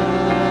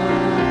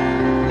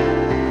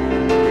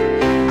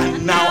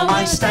 And now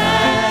I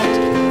stand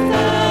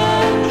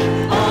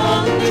firm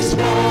on this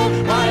rock,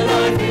 my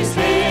life is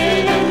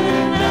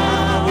hidden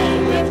now.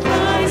 With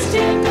Christ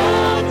in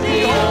God,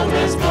 the old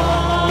has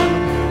gone,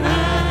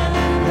 and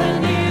the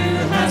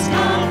new has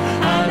come.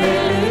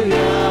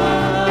 Hallelujah.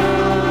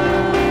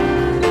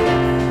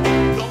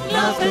 Your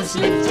love has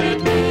lifted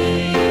me.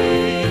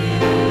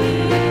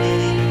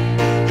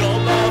 Your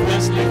love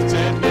has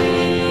lifted me.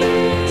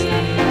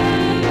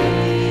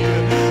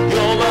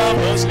 Your love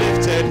has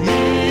lifted me.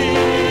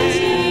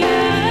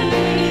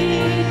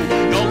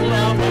 Your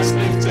love has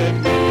lifted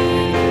me.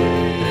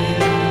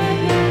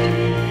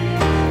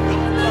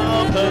 Your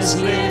love has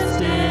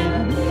lifted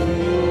me.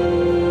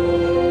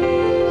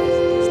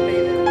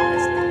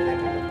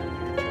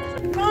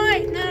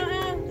 Right, now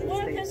our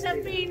workers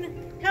have been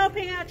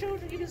helping our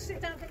children. You can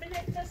sit down for a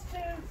minute just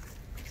to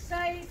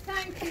say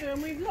thank you.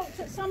 And we've looked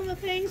at some of the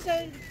things.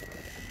 So,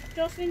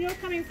 Jocelyn, you're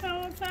coming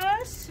forward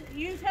first.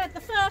 You've had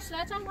the first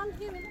letter. One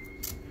here,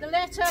 the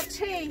letter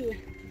T.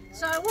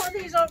 So what are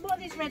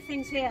these red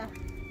things here?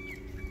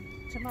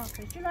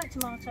 Tomatoes. Do you like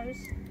tomatoes?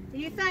 Are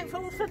you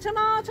thankful for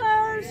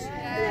tomatoes?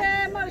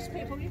 Yeah, most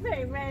people. You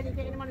very rarely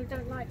get anyone who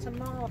don't like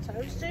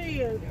tomatoes, do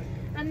you?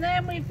 And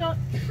then we've got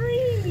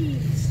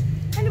trees.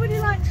 Anybody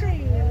like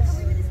trees?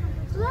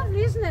 It's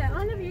lovely, isn't it?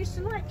 I never used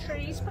to like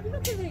trees, but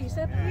look at these,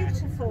 they're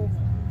beautiful.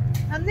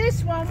 And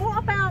this one, what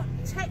about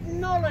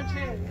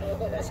technology?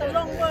 It's a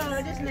long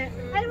word, isn't it?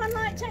 Anyone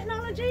like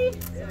technology?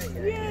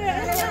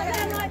 Yeah,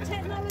 anyone like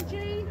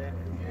technology?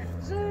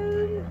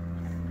 Zoom,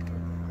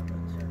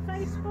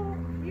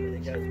 Facebook,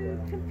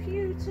 YouTube,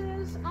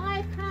 computers,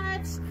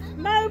 iPads,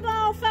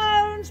 mobile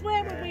phones.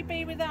 Where would we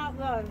be without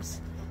those?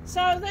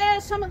 So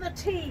there's some of the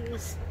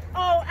T's.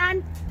 Oh,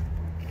 and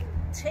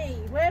tea.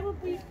 Where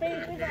would we be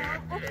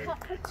without a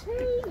cup of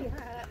tea?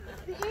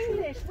 The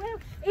English. Well,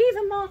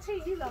 even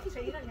Martine, you love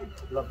tea, don't you?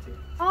 Love tea.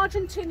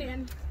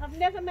 Argentinian. I've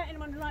never met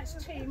anyone who likes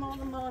tea more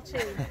than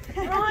Martine.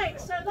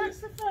 Right, so that's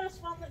the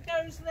first one that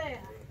goes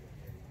there.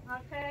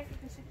 Okay, you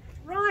can see.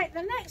 Right,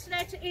 the next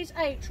letter is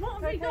H.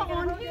 What have we got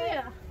on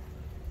here?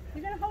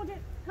 You're going to hold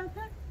it,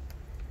 Coco?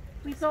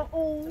 We've got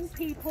all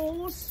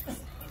people's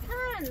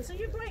hands. Are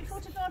you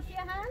grateful to God for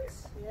your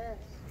hands? Yes.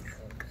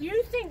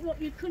 You think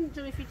what you couldn't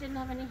do if you didn't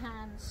have any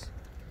hands.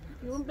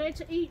 You wouldn't be able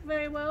to eat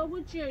very well,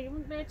 would you? You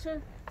wouldn't be able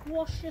to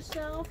wash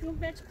yourself, you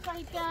wouldn't be able to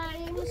play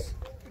games,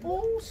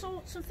 all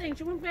sorts of things.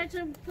 You wouldn't be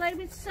able to play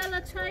with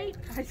sellotape,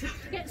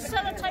 get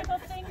sellotape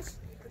off things.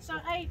 So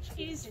H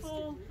is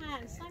for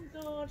hands. Thank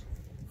God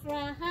for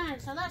our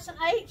hands. So that's an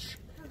H.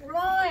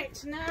 Right,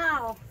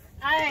 now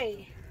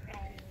A.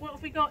 What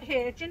have we got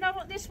here? Do you know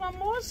what this one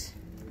was?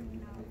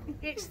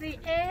 It's the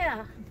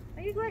air.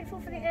 Are you grateful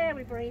for the air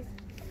we breathe?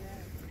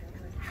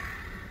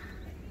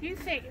 You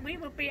think we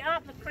would be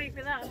up the creek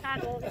without a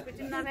paddle if we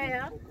didn't have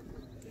air?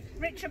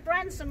 Richard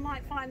Branson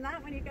might find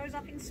that when he goes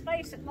up in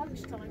space at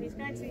lunchtime. He's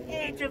going to the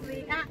edge of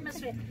the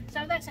atmosphere.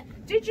 So that's it.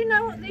 Did you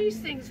know what these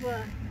things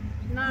were?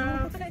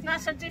 No,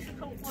 that's a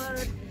difficult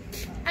word.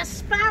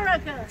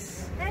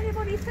 Asparagus.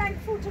 Anybody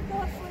thankful to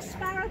God for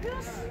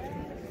asparagus?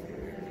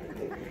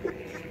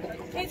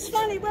 It's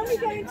funny, when we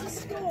go into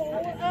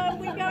school,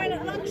 we go in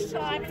at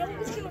lunchtime and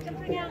all the children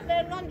bring out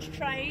their lunch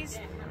trays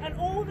and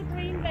all the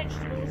green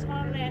vegetables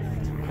are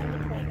left on the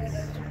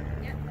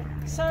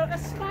plates. So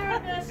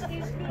asparagus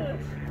is good.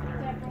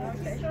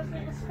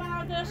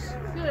 Asparagus,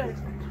 good.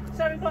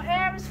 So we've got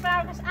air,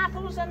 asparagus,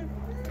 apples and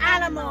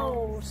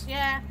animals.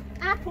 Yeah,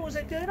 apples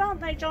are good,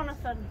 aren't they,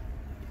 Jonathan?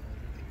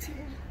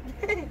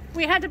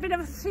 We had a bit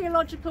of a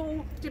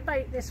theological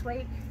debate this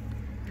week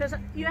because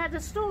you had a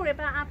story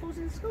about apples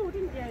in school,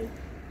 didn't you?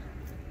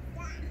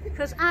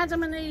 Because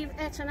Adam and Eve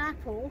ate an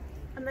apple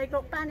and they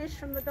got banished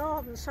from the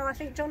garden, so I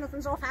think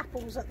Jonathan's off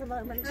apples at the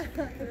moment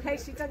in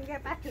case he doesn't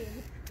get back in.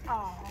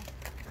 Oh.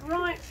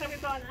 Right, so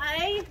we've got an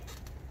A,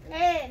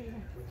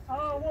 N.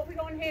 Oh, what have we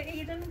got on here,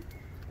 Eden?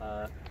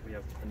 We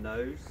have a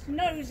nose.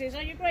 Noses.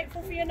 Are you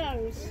grateful for your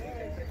nose?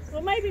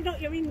 Well, maybe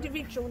not your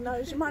individual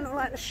nose. You might not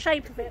like the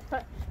shape of it,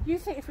 but you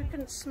think if we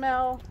couldn't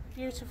smell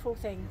beautiful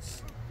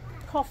things.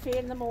 Coffee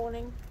in the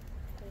morning,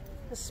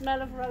 the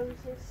smell of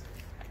roses.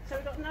 So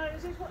we've got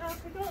noses. What else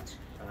we got?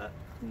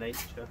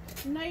 Nature.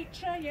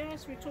 Nature,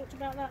 yes. We talked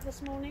about that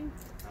this morning.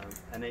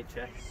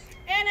 NHS.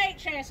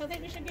 NHS. I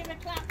think we should give a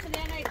clap to the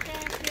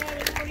NHS. Yeah,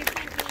 we've already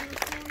thanked them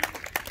this morning.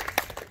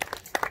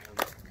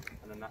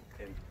 And a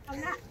napkin. A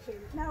napkin.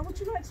 Now, would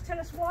you like to tell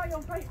us why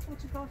you're grateful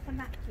to God for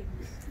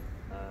napkins?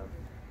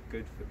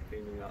 Good for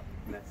cleaning up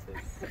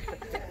messes.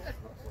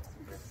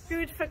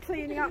 Good for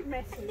cleaning up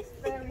messes.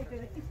 Very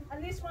good.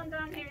 And this one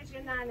down here is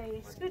your nanny.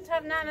 It's good to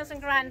have nanas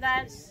and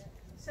granddads.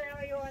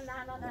 Sarah, you're a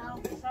nana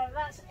now. So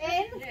that's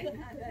N.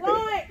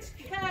 Right,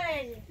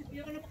 K.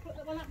 You're going to put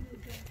that one up.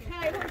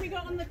 K, what have we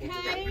got on the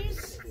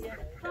K's?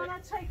 Can I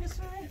take us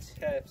through it?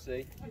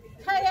 KFC.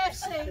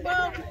 KFC.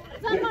 Well,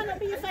 that might not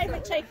be your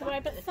favourite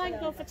takeaway, but thank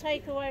God for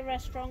takeaway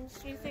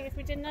restaurants. You think if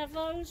we didn't have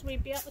those,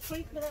 we'd be up the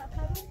creek without a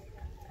paddle?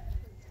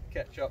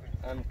 Ketchup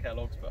and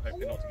Kellogg's, but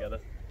hopefully not together.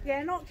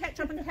 Yeah, not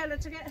ketchup and Kellogg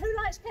together. Who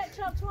likes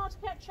ketchup? Tomato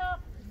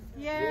ketchup?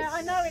 Yeah, yes.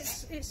 I know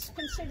it's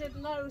considered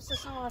low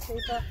society,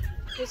 but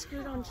it's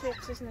good on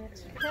chips, isn't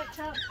it?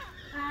 Ketchup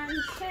and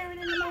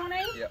cereal in the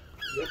morning. Yep.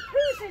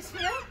 Who's this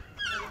here?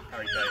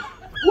 Harry Kane.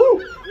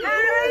 Woo!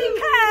 Harry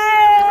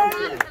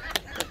Kane!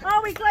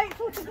 Are we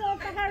grateful to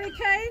God for Harry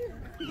Kane?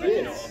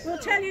 Yes. We'll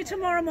tell you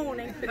tomorrow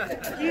morning.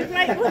 We're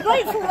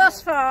grateful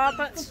thus far,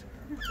 but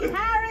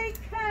Harry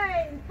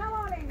Kane, come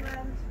on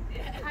England.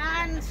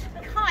 And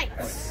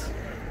kites.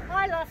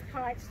 I love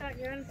kites, don't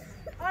you? And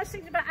I was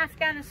thinking about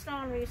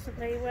Afghanistan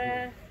recently,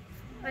 where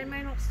they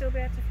may not still be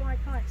able to fly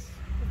kites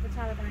if the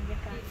Taliban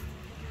get back.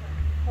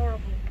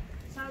 Horrible.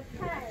 So,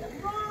 okay,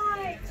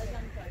 right.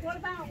 What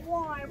about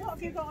Y? What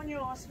have you got on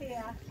yours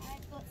here?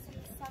 I've got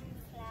some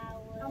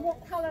sunflowers. And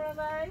what colour are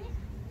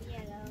they?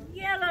 Yellow.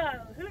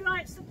 Yellow. Who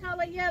likes the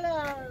colour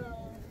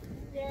yellow?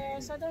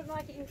 Yes, I don't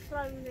like it in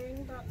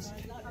clothing, but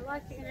I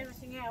like it in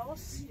everything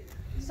else.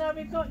 So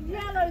we've got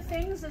yellow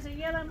things. There's a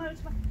yellow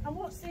motorbike. And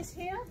what's this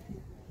here?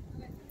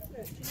 Do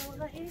you know what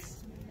that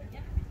is?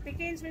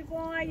 Begins with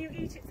Y. You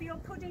eat it for your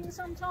pudding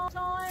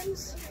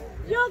sometimes.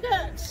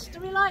 Yogurt. Do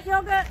we like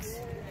yogurt?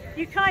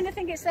 You kind of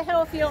think it's the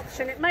healthy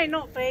option. It may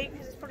not be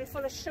because it's probably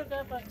full of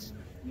sugar, but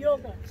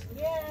yogurt.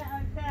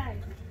 Yeah, okay.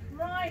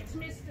 Right,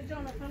 Mr.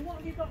 Jonathan, what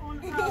have you got on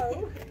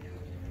O?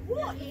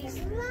 What is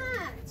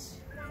that?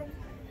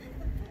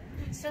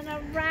 It's an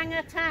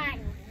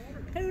orangutan.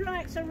 Who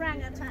likes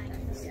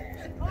orangutans?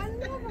 I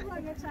love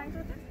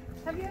orangutans.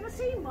 Have you ever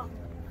seen one?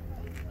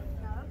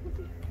 No.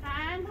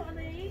 And what are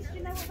these? Do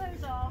you know what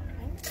those are?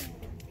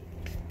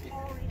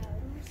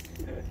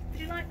 Oreos. Do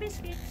you like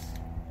biscuits?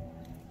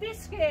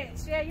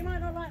 Biscuits! Yeah, you might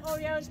not like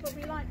Oreos, but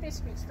we like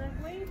biscuits,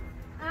 don't we?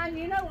 And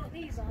you know what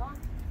these are?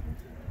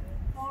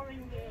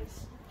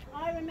 Oranges.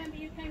 I remember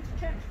you came to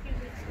church a few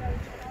weeks ago,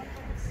 John, and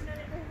I could smell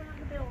it all around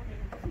the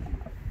building.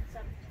 So,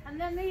 and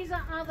then these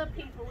are other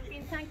people. We've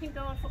been thanking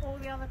God for all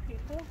the other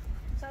people.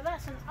 So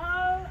that's an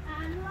O.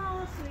 And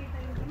lastly,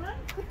 Benjamin.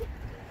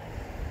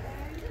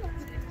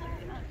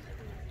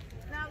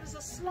 Now there's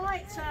a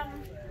slight,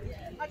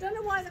 I don't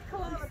know why the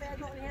koala bear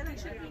got in here, they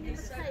should have been in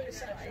the cave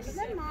section, but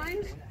never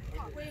mind.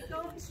 We've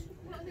got,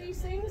 what are these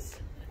things?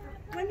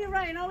 When you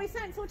rain, are we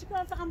thankful to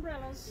God for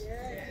umbrellas?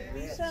 Yes.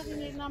 We certainly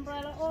need an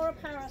umbrella or a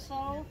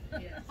parasol.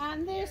 Yes.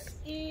 And this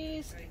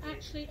is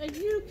actually a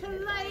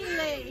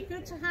ukulele.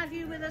 Good to have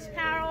you with us,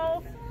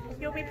 Carol.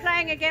 You'll be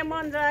playing again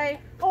one day.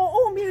 Or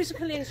all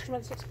musical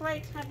instruments. It's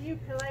great to have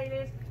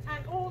ukuleles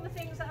and all the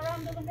things that are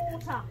under the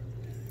water.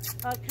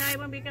 Okay,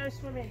 when we go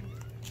swimming.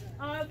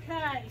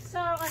 Okay, so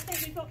I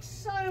think we've got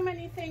so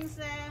many things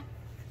there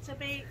to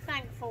be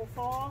thankful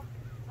for.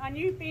 And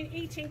you've been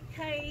eating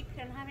cake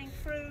and having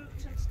fruit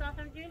and stuff,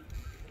 haven't you?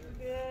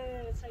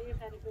 Good, so you've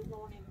had a good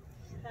morning.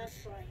 That's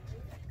great.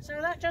 So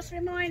that just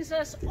reminds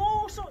us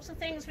all sorts of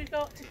things we've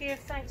got to give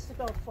thanks to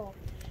God for.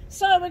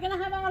 So we're going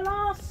to have our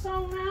last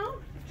song now.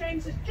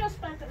 James is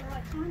just back at the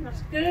right time,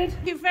 that's good.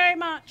 Thank you very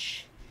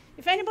much.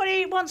 If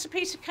anybody wants a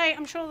piece of cake,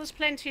 I'm sure there's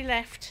plenty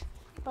left.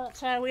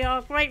 But we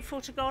are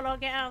grateful to God. I'll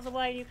get out of the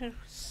way, you can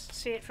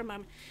see it for a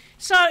moment.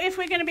 So if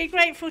we're going to be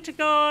grateful to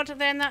God,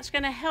 then that's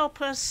going to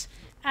help us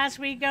as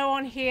we go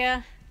on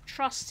here,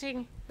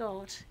 trusting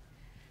God.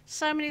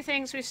 So many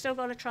things we've still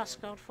got to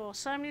trust God for.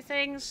 So many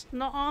things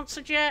not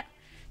answered yet.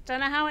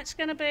 Don't know how it's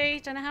going to be.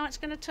 Don't know how it's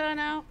going to turn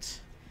out.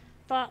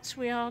 But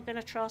we are going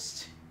to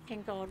trust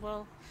in God.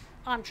 Well,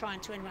 I'm trying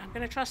to anyway. I'm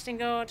going to trust in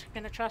God. I'm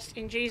going to trust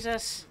in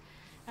Jesus.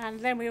 And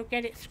then we'll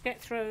get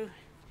through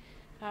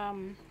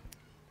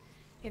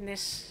in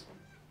this,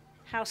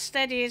 how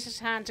steady is His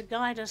hand to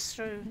guide us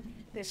through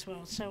this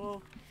world. So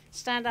we'll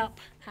stand up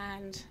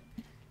and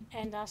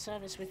end our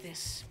service with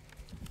this.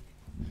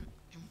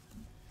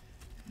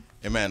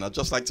 Amen. I'd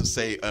just like to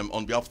say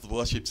on behalf of the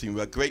worship team,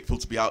 we're grateful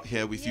to be out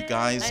here with you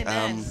guys.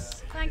 Amen.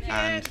 Thank you.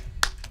 And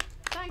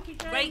Thank you,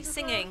 James. Great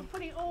singing. For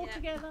putting it all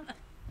together.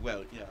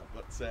 well, yeah,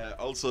 but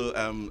also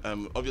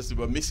obviously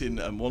we're missing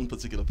one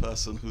particular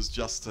person who's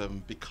just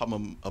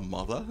become a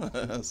mother.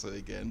 So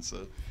again,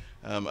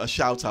 a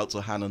shout out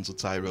to Hannah and to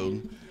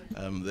Tyrone.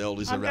 They're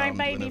always I'm around. going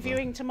baby whenever.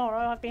 viewing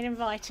tomorrow. I've been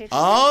invited.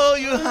 Oh,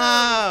 you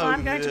have.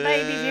 I'm going to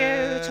baby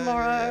view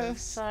tomorrow.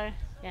 So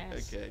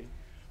yes. Okay.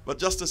 But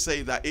just to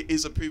say that it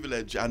is a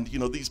privilege, and you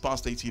know these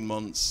past 18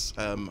 months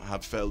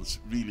have felt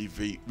really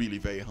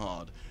very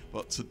hard.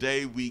 But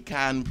today we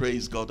can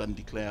praise God and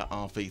declare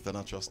our faith and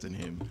our trust in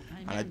Him.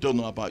 Amen. And I don't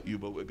know about you,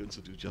 but we're going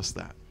to do just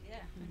that. Yeah.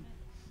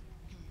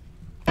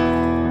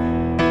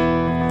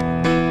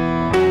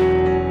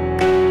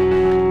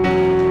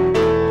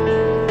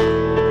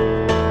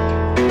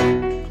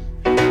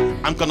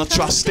 I'm gonna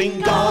trust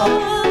in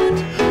God.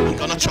 I'm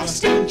gonna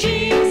trust in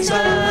Jesus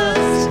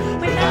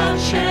without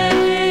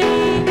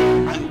shame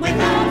and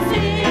without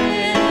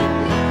fear.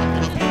 I'm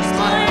gonna fix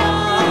my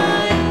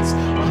eyes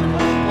on the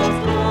hope of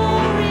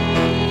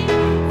glory,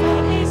 for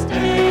His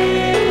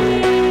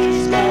day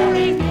is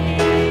drawing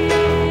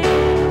near.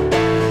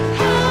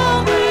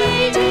 How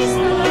great is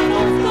the love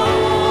of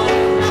God,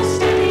 how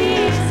steady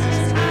is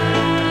His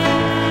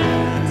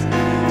hand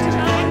to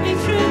guide me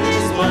through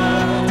this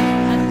world.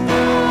 And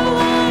though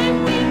I'm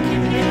weak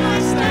in Him I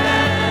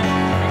stand,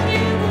 and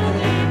He will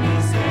lead me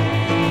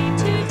straight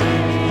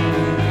today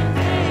in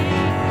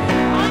faith.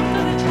 I'm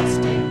gonna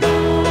trust in God.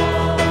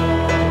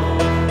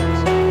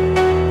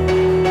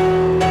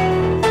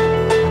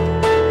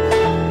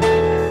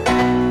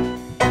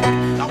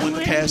 Now when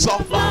the cares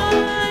of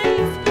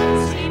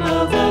Life seem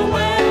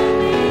overwhelming,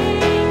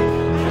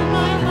 and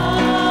my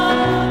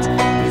heart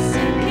is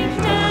sinking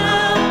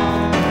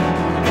down.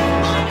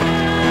 My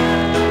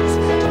hands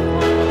to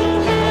one who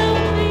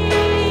help me,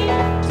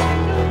 to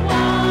the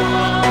one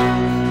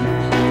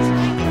who holds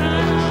my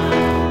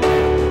crown.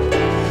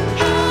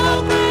 How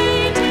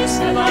great is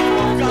the love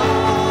of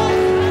God,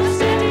 how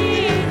steady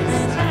is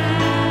His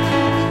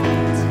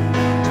hand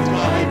to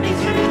guide me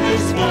through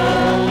this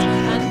world.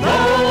 And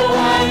though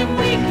I'm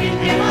weak in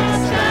Him I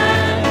stand.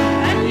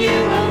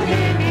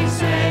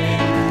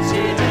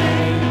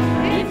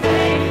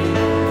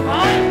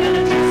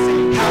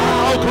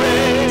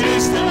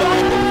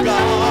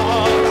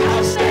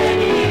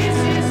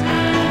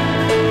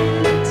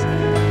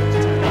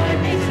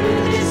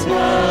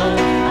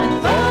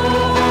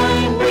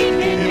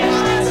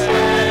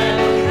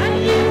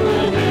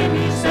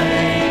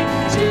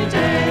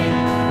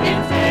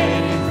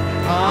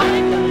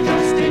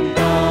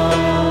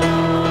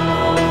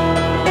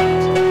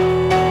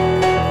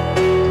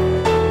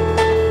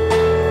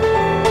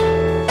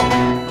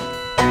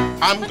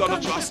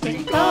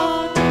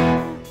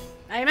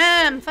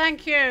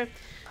 Thank you.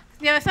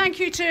 Yeah, thank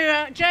you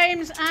to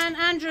James and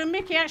Andrew and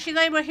Mickey. Actually,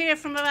 they were here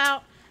from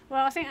about,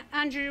 well, I think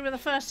Andrew, you were the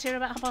first here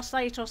about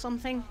 8:30 or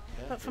something,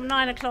 but from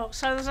 9 o'clock.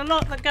 So there's a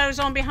lot that goes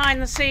on behind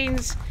the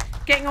scenes,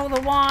 getting all the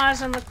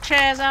wires and the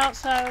chairs out.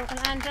 So,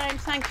 and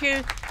James, thank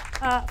you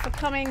for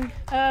coming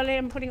early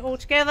and putting it all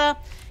together.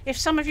 If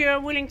some of you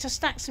are willing to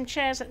stack some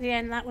chairs at the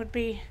end, that would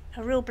be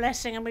a real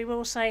blessing, and we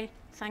will say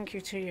thank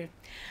you to you.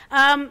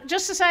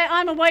 Just to say,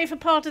 I'm away for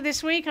part of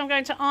this week. I'm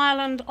going to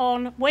Ireland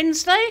on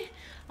Wednesday.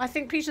 I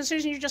think, Peter and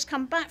Susan, you just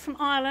come back from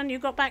Ireland. You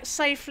got back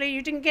safely.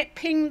 You didn't get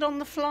pinged on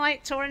the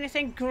flight or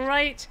anything.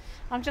 Great.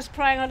 I'm just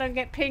praying I don't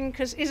get pinged,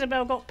 because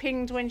Isabel got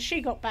pinged when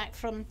she got back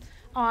from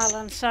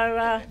Ireland.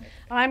 So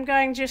I'm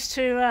going just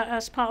to,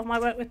 as part of my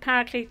work with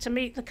Paraclete, to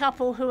meet the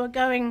couple who are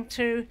going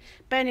to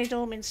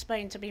Benidorm in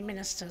Spain to be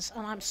ministers.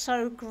 And I'm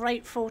so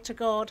grateful to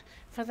God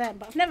for them.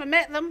 But I've never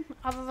met them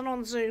other than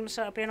on Zoom,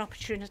 so it'll be an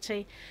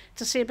opportunity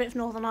to see a bit of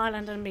Northern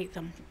Ireland and meet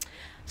them.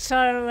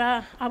 So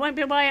I won't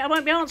be away. I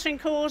won't be answering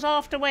calls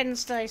after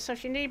Wednesday. So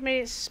if you need me,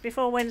 it's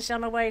before Wednesday.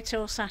 I'm away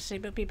till Saturday,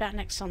 but be back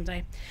next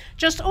Sunday.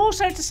 Just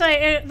also to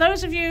say,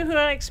 those of you who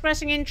are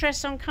expressing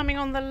interest on coming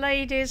on the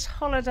ladies'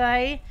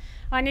 holiday,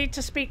 I need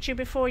to speak to you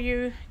before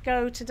you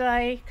go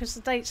today, because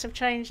the dates have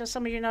changed, as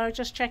some of you know.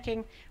 Just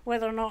checking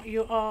whether or not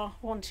you are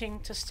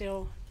wanting to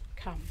still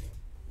come.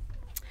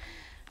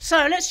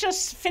 So let's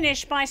just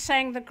finish by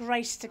saying the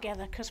grace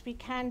together, because we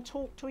can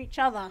talk to each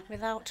other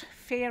without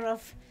fear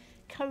of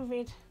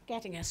COVID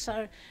getting us.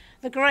 So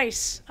the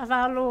grace of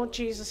our Lord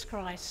Jesus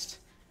Christ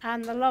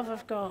and the love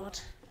of God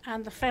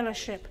and the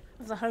fellowship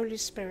of the Holy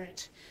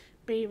Spirit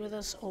be with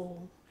us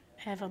all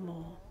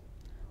evermore.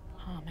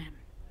 Amen.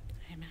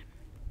 Amen.